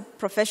 trusted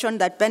profession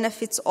that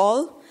benefits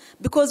all,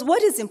 because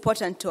what is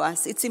important to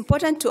us? It's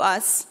important to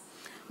us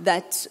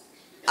that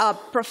our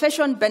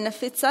profession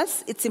benefits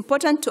us. It's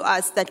important to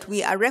us that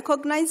we are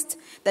recognized,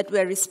 that we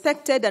are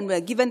respected, and we are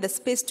given the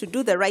space to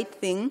do the right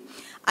thing.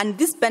 And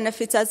this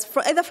benefits us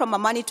either from a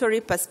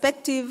monetary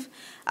perspective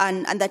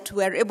and that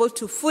we are able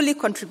to fully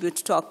contribute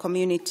to our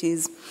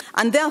communities.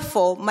 And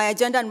therefore, my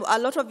agenda, and a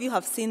lot of you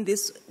have seen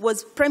this,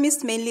 was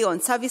premised mainly on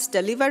service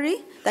delivery.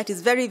 That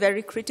is very,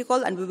 very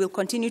critical, and we will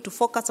continue to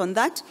focus on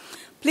that.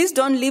 Please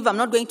don't leave. I'm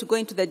not going to go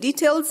into the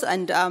details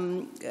and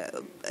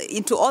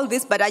into all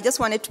this, but I just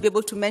wanted to be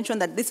able to mention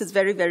that this is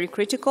very, very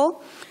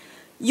critical.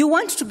 You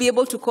want to be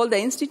able to call the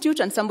Institute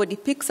and somebody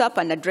picks up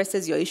and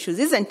addresses your issues,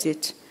 isn't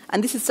it?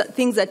 And this is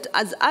things that,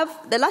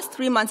 the last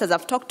 3 months as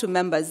I've talked to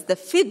members, the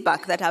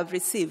feedback that I've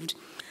received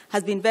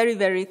has been very,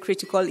 very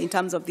critical in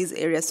terms of these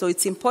areas. So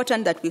it's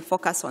important that we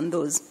focus on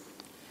those.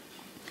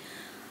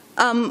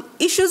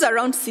 Issues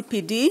around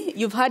CPD,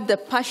 you've had the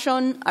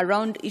passion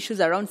around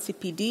issues around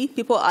CPD.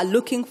 People are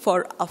looking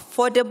for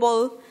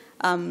affordable,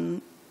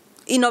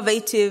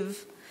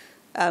 innovative,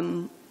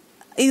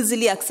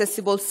 easily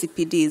accessible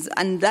CPDs,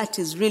 and that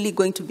is really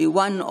going to be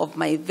one of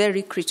my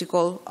very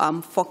critical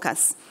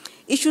focus.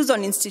 Issues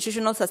on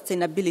institutional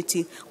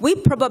sustainability. We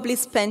probably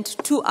spent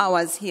 2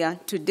 hours here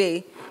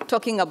today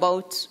talking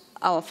about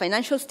our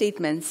financial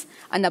statements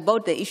and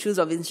about the issues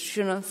of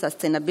institutional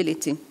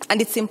sustainability. And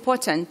it's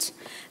important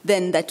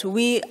then that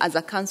we as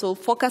a council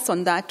focus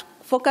on that,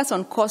 focus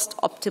on cost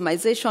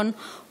optimization,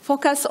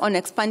 focus on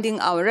expanding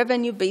our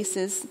revenue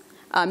basis,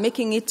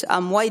 making it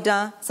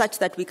wider such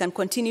that we can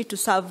continue to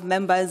serve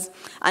members,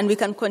 and we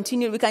can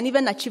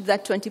even achieve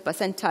that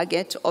 20%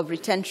 target of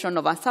retention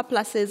of our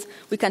surpluses.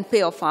 We can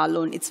pay off our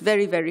loan. It's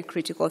very, very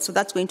critical. So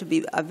that's going to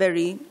be a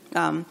very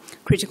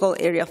critical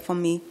area for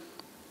me.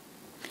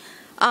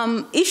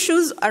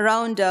 Issues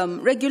around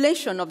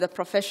regulation of the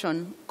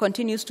profession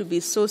continues to be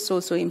so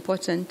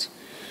important.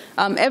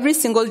 Every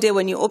single day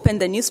when you open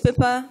the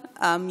newspaper,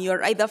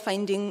 you're either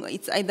finding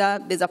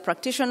there's a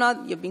practitioner,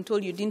 you're being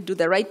told you didn't do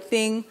the right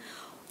thing,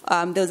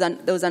 there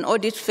was an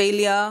audit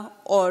failure,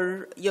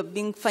 or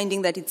you're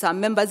finding that it's our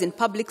members in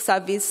public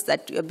service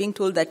that you're being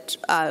told that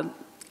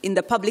in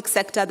the public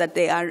sector that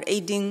they are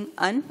aiding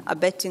and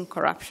abetting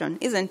corruption,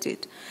 isn't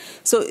it?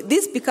 So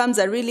this becomes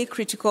a really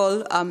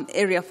critical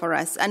area for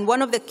us. And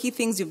one of the key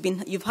things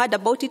you've heard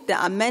about it,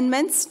 the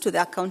amendments to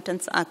the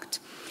Accountants Act.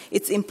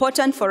 It's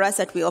important for us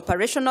that we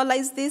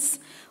operationalize this.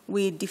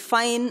 We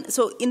define,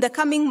 so in the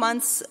coming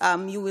months,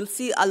 you will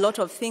see a lot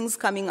of things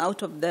coming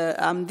out of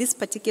this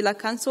particular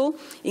council,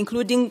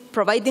 including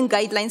providing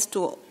guidelines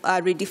to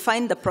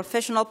redefine the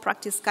professional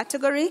practice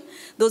category.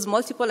 Those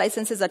multiple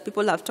licenses that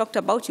people have talked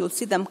about, you'll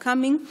see them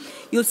coming.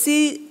 You'll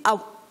see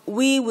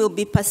we will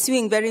be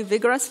pursuing very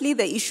vigorously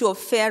the issue of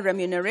fair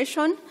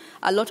remuneration.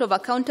 A lot of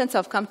accountants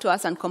have come to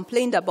us and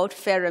complained about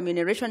fair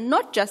remuneration,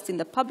 not just in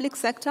the public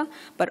sector,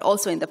 but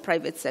also in the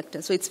private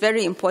sector. So it's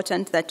very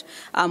important that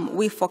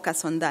we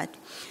focus on that.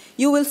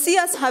 You will see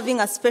us having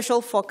a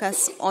special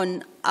focus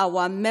on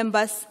our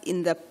members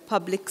in the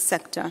public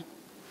sector,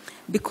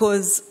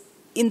 because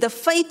in the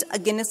fight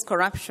against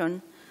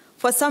corruption,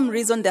 for some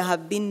reason, they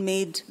have been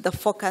made the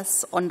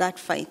focus on that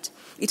fight.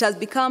 It has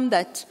become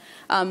that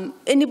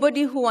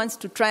anybody who wants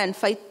to try and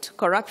fight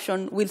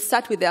corruption will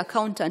start with the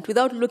accountant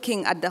without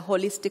looking at the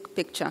holistic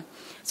picture.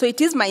 So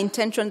it is my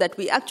intention that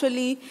we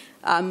actually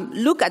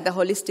look at the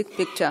holistic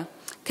picture.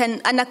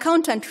 Can an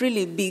accountant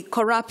really be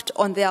corrupt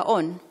on their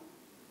own?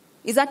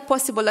 Is that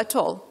possible at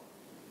all?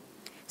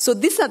 So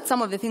these are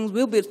some of the things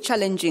we'll be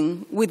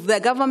challenging with the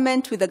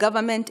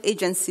government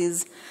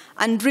agencies,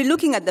 and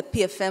relooking at the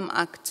PFM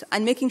Act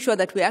and making sure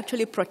that we're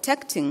actually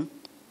protecting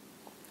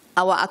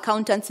our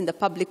accountants in the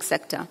public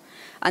sector,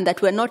 and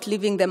that we're not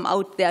leaving them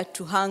out there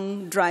to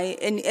hang dry.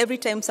 And every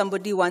time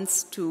somebody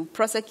wants to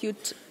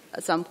prosecute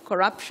some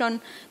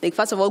corruption, they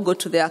first of all go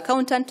to the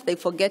accountant, they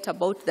forget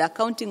about the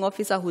accounting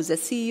officer who's a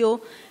CEO,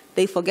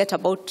 they forget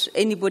about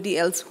anybody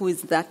else who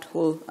is that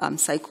whole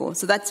cycle.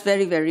 So that's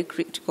very, very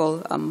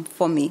critical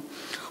for me.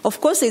 Of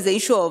course, there's the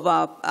issue of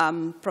our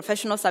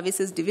professional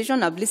services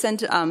division. I've listened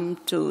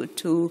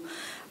to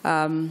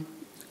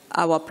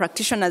our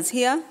practitioners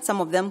here, some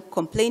of them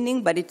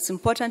complaining, but it's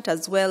important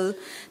as well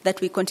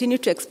that we continue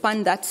to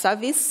expand that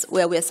service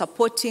where we're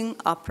supporting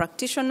our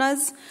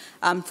practitioners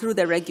through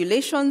the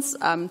regulations,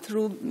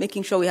 through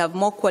making sure we have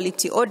more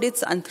quality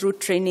audits, and through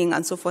training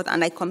and so forth,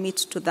 and I commit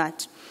to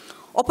that.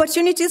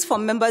 Opportunities for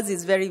members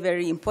is very,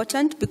 very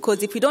important,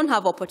 because if we don't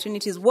have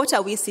opportunities, what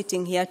are we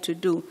sitting here to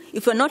do?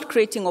 If we're not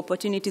creating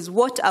opportunities,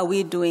 what are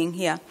we doing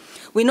here?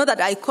 We know that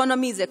our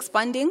economy is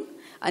expanding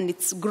and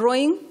it's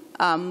growing,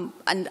 and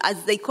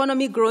as the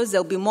economy grows,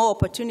 there'll be more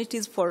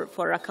opportunities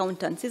for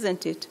accountants,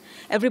 isn't it?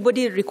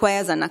 Everybody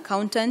requires an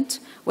accountant,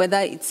 whether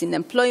it's in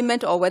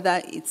employment or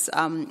whether it's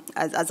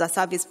as a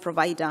service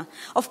provider.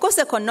 Of course,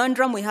 the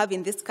conundrum we have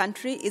in this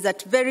country is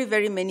that very,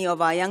 very many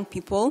of our young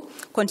people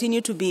continue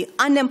to be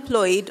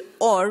unemployed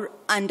or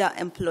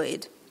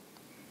underemployed.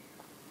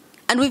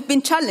 And we've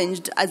been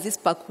challenged as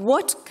Icpak,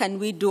 what can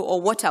we do, or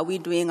what are we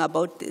doing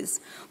about this?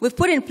 We've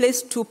put in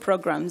place 2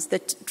 programs, the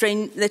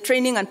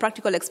training and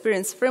practical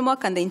experience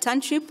framework and the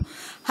internship.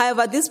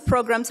 However, these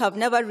programs have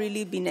never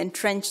really been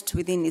entrenched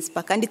within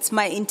Icpak, and it's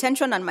my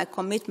intention and my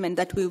commitment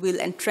that we will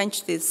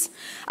entrench this.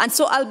 And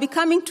so I'll be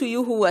coming to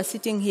you who are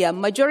sitting here.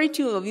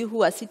 Majority of you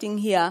who are sitting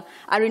here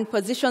are in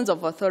positions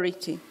of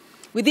authority.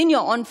 Within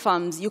your own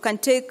firms, you can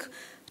take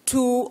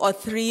 2 or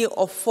 3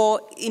 or 4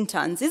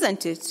 interns,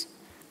 isn't it?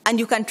 And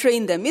you can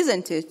train them,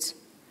 isn't it?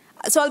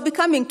 So I'll be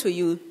coming to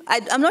you.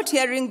 I'm not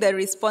hearing the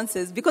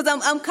responses because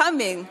I'm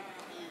coming.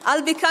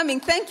 I'll be coming.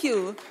 Thank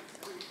you.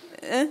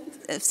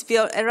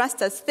 FCPA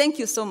Erastus, thank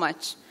you so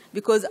much.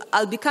 Because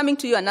I'll be coming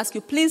to you and ask you,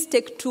 please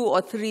take 2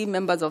 or 3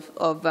 members of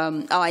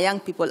our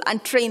young people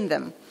and train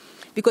them.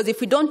 Because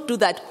if we don't do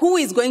that, who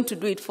is going to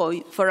do it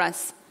for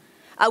us?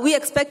 Are we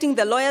expecting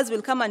the lawyers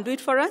will come and do it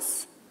for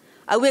us?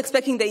 Are we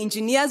expecting the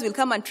engineers will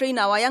come and train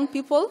our young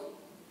people?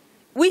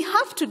 We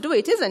have to do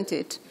it, isn't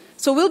it?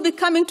 So we'll be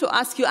coming to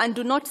ask you, and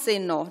do not say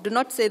no. Do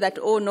not say that,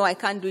 oh, no, I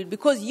can't do it,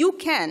 because you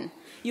can.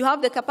 You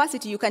have the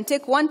capacity. You can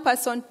take 1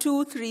 person,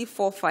 2, 3,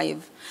 4,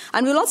 5.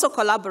 And we'll also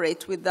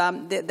collaborate with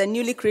the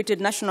newly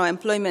created National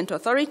Employment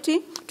Authority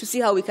to see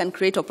how we can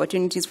create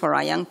opportunities for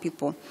our young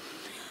people.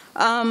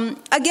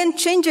 Again,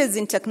 changes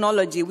in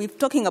technology. We're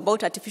talking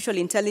about artificial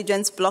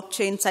intelligence,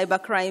 blockchain,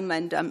 cybercrime,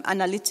 and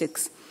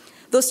analytics.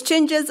 Those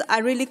changes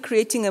are really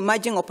creating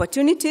emerging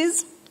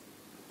opportunities,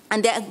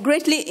 and they are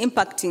greatly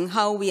impacting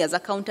how we as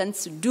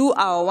accountants do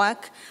our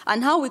work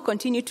and how we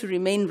continue to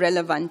remain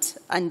relevant,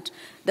 and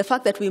the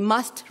fact that we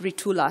must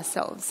retool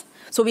ourselves.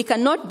 So we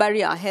cannot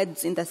bury our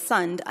heads in the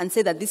sand and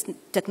say that these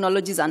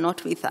technologies are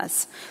not with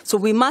us. So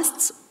we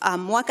must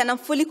work, and I'm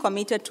fully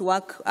committed to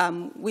work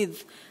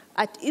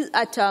at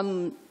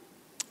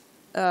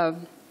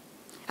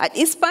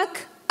Icpak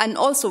and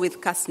also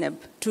with CASNEB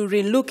to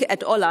relook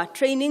at all our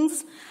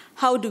trainings.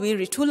 How do we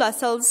retool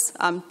ourselves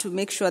to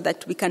make sure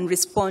that we can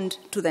respond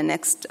to the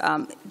next,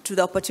 to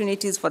the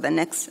opportunities for the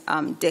next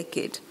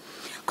decade?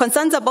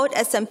 Concerns about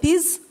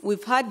SMPs,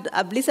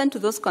 I've listened to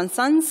those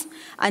concerns,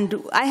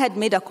 and I had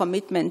made a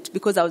commitment,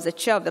 because I was the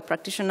chair of the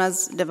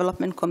Practitioners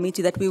Development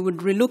Committee, that we would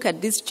relook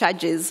at these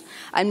charges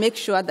and make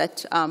sure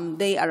that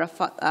they're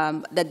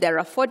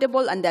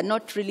affordable and they're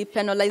not really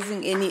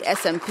penalizing any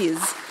SMPs.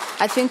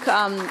 I think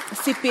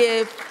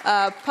CPA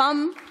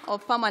PAM or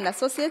PAM and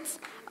Associates,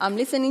 I'm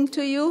listening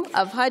to you,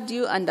 I've heard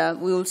you, and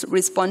we will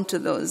respond to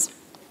those.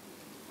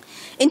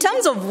 In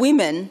terms of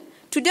women,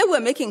 today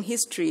we're making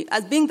history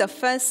as being the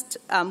first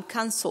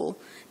council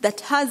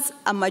that has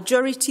a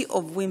majority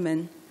of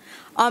women.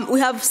 We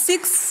have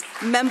 6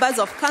 members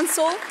of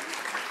council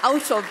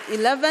out of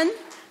 11,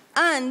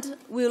 and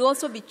we will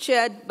also be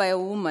chaired by a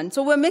woman.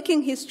 So we're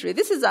making history.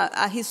 This is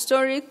a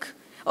historic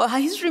or a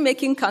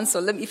history-making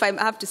council, if I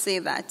have to say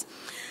that.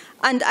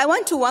 And I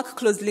want to work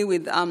closely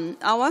with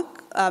our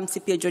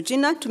CPA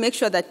Georgina to make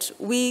sure that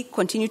we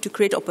continue to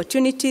create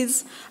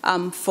opportunities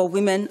for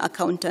women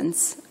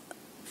accountants.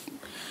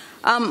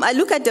 I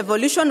look at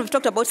devolution, we've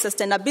talked about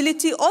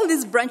sustainability, all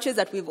these branches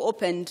that we've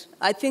opened,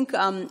 I think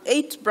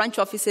 8 branch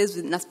offices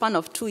in a span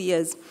of 2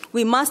 years,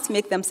 we must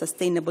make them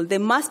sustainable. They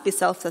must be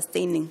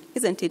self-sustaining,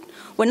 isn't it?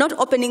 We're not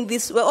opening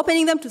this, we're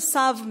opening them to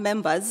serve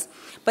members,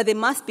 but they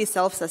must be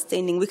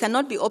self-sustaining. We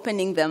cannot be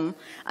opening them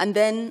and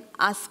then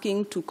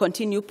asking to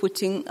continue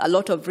putting a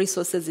lot of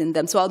resources in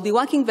them. So I'll be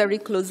working very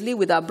closely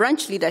with our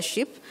branch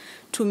leadership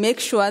to make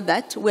sure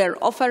that we're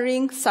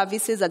offering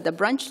services at the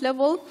branch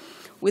level,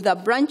 with our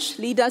branch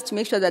leaders to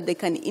make sure that they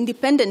can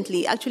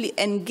independently actually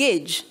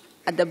engage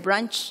at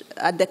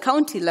the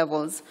county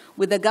levels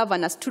with the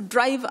governors to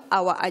drive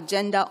our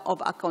agenda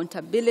of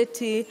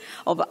accountability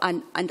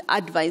and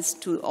advice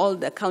to all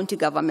the county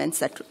governments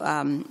that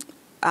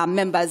our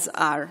members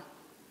are.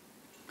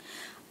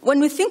 When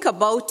we think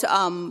about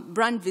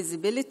brand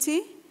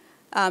visibility,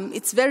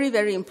 it's very,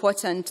 very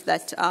important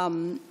that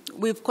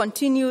we've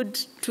continued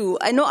to,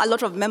 I know a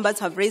lot of members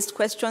have raised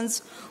questions,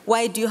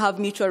 why do you have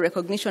mutual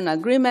recognition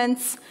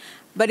agreements?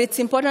 But it's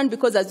important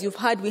because, as you've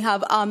heard, we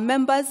have our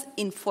members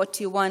in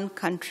 41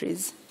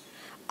 countries.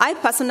 I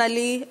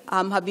personally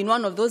have been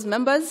one of those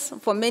members.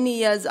 For many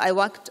years, I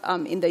worked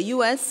in the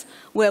US,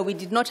 where we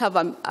did not have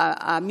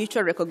a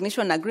mutual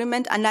recognition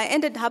agreement, and I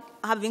ended up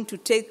having to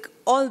take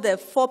all the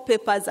 4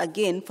 papers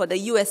again for the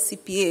US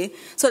CPA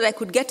so that I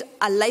could get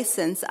a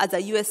license as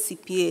a US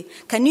CPA.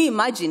 Can you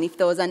imagine if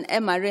there was an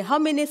MRA? How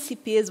many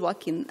CPAs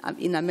work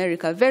in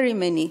America? Very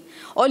many.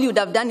 All you would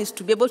have done is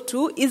to be able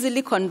to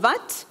easily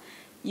convert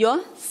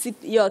your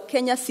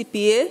Kenya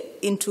CPA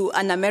into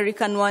an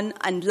American one,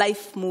 and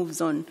life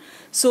moves on.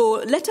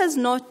 So let us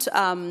not,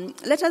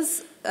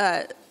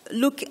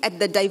 look at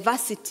the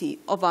diversity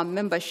of our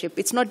membership.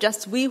 It's not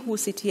just we who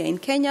sit here in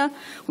Kenya.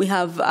 We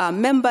have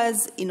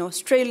members in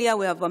Australia,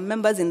 we have our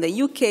members in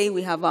the UK,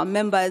 we have our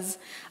members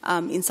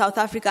in South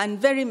Africa, and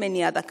very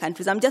many other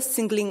countries. I'm just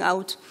singling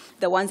out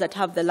the ones that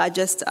have the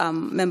largest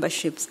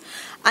memberships.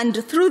 And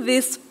through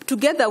this,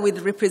 together with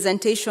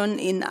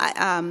representation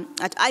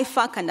at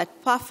Icpak and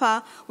at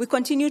PAFA, we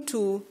continue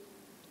to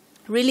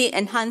really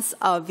enhance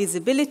our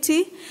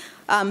visibility.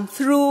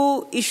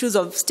 Through issues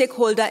of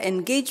stakeholder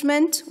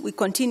engagement, we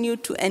continue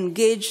to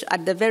engage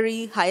at the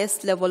very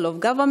highest level of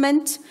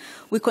government.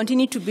 We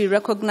continue to be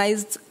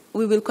recognized.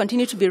 We will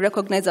continue to be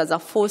recognized as a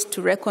force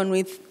to reckon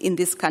with in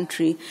this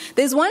country.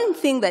 There's one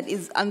thing that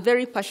I'm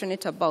very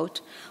passionate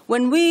about.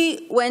 When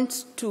we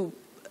went to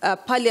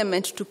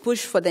Parliament to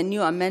push for the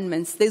new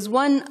amendments, there's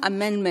one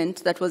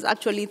amendment that was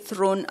actually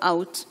thrown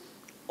out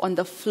on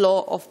the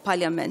floor of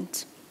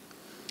Parliament.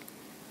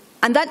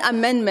 And that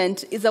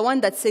amendment is the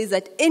one that says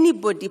that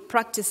anybody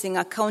practicing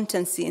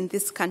accountancy in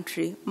this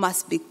country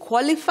must be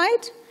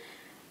qualified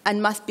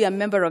and must be a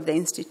member of the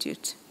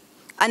institute.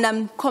 And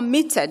I'm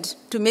committed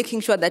to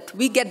making sure that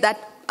we get that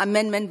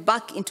amendment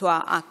back into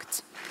our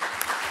act.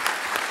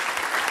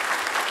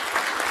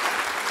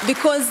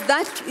 Because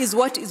that is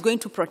what is going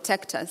to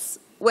protect us.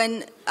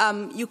 When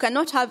you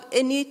cannot have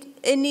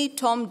any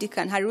Tom, Dick,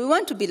 and Harry. We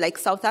want to be like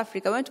South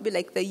Africa. We want to be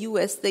like the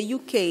US, the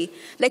UK,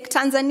 like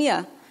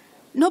Tanzania.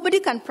 Nobody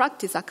can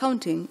practice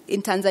accounting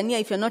in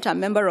Tanzania if you're not a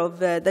member of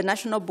the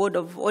National Board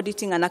of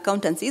Auditing and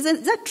Accountancy. Is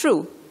that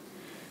true?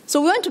 So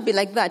we want to be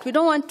like that. We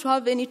don't want to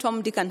have any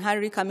Tom, Dick, and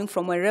Harry coming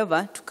from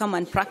wherever to come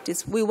and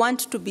practice. We want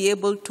to be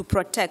able to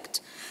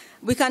protect.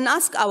 We can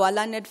ask our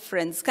learned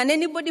friends, can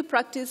anybody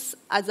practice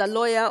as a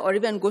lawyer or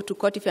even go to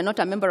court if you're not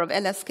a member of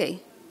LSK?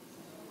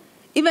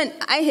 Even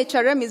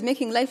IHRM is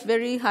making life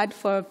very hard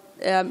for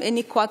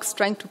any quacks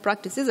trying to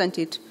practice, isn't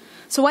it?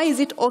 So why is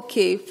it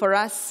okay for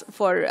us,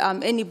 for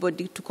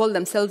anybody to call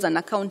themselves an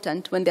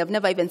accountant when they have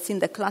never even seen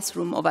the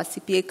classroom of a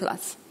CPA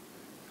class?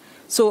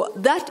 So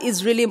that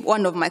is really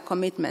one of my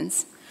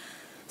commitments.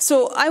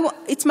 So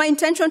it's my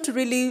intention to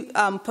really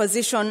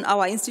position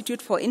our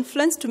Institute for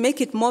Influence to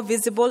make it more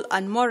visible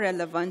and more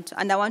relevant.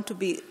 And I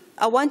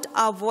want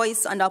our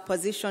voice and our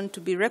position to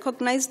be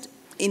recognized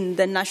in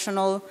the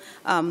national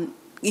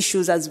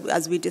issues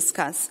as we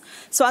discuss.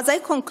 So as I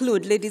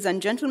conclude, ladies and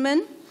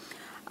gentlemen,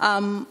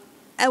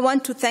 I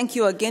want to thank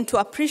you again, to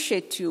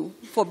appreciate you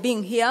for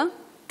being here,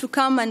 to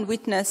come and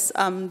witness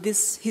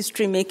this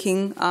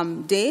history-making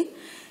day.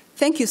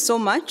 Thank you so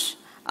much.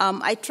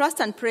 I trust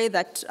and pray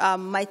that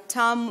my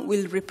term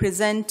will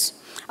represent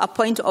a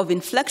point of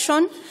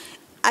inflection.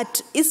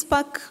 At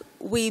Icpak,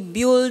 we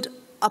build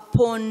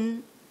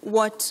upon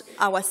what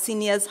our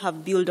seniors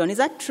have built on. Is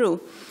that true?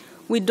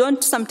 We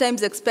don't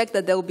sometimes expect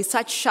that there will be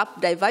such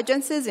sharp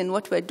divergences in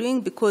what we're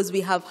doing because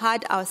we have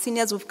had our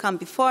seniors who've come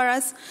before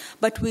us,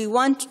 but we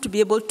want to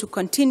be able to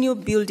continue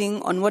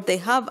building on what they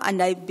have,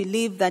 and I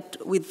believe that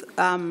with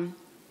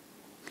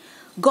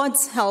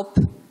God's help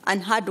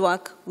and hard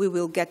work, we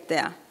will get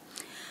there.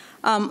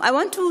 I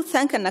want to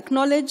thank and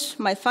acknowledge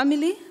my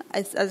family.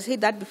 I said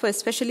that before,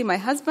 especially my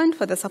husband,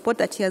 for the support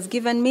that he has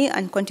given me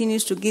and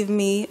continues to give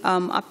me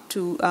up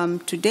to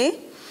today.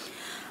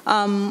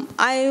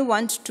 I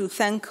want to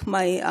thank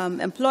my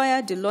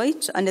employer,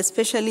 Deloitte, and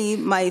especially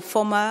my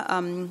former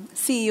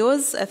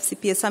CEOs,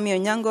 FCPA Sami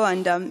Onyango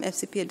and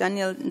FCPA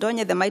Daniel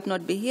Ndonye. They might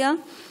not be here.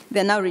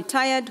 They're now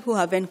retired, who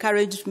have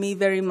encouraged me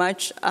very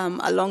much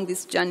along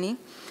this journey.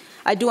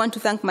 I do want to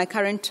thank my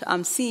current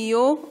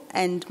CEO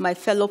and my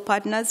fellow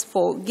partners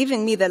for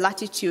giving me the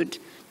latitude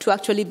to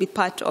actually be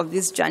part of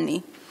this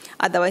journey.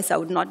 Otherwise, I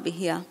would not be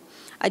here.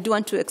 I do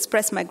want to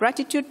express my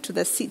gratitude to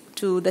the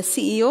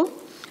CEO,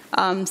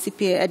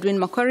 CPA Edwin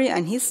Makori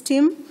and his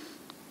team,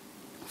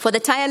 for the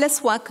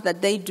tireless work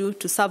that they do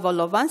to serve all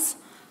of us.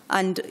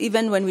 And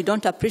even when we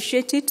don't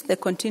appreciate it, they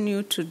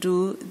continue to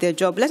do their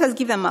job. Let us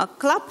give them a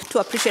clap to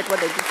appreciate what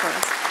they do for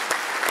us.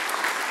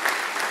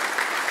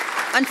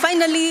 And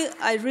finally,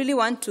 I really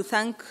want to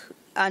thank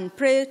and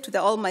pray to the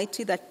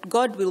Almighty that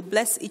God will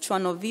bless each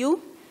one of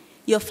you,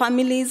 your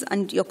families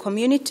and your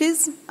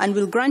communities, and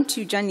will grant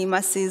you journey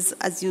mercies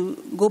as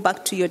you go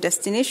back to your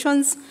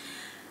destinations.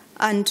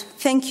 And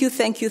thank you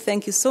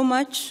so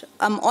much.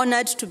 I'm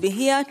honored to be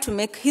here to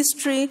make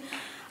history.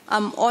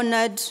 I'm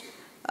honored,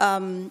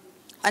 and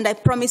I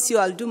promise you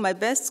I'll do my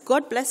best.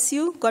 God bless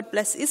you, God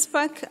bless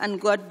Icpak, and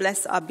God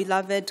bless our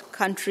beloved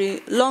country.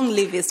 Long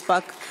live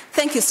Icpak.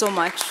 Thank you so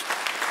much.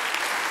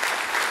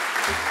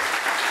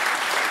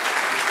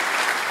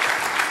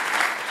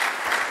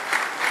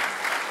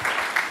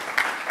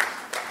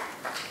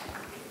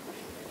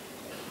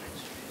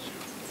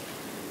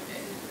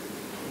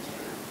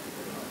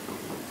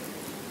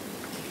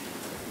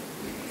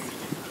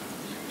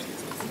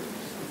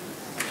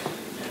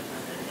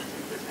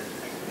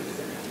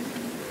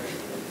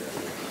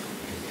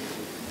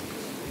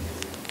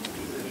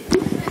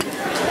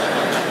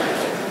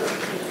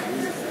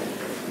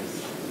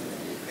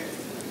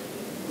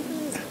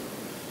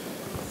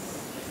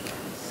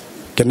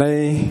 Can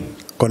I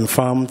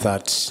confirm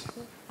that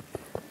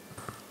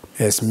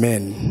as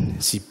men,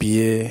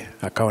 CPA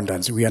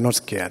accountants, we are not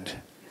scared?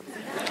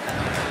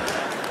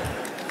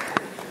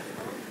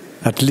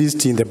 At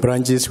least in the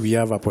branches, we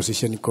have a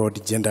position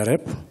called gender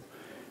rep,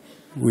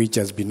 which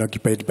has been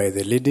occupied by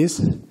the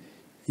ladies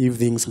if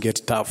things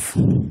get tough.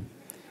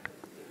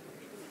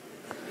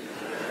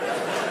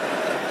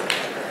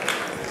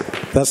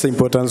 That's the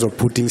importance of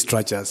putting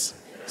structures,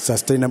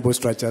 sustainable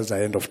structures at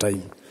the end of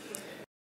time.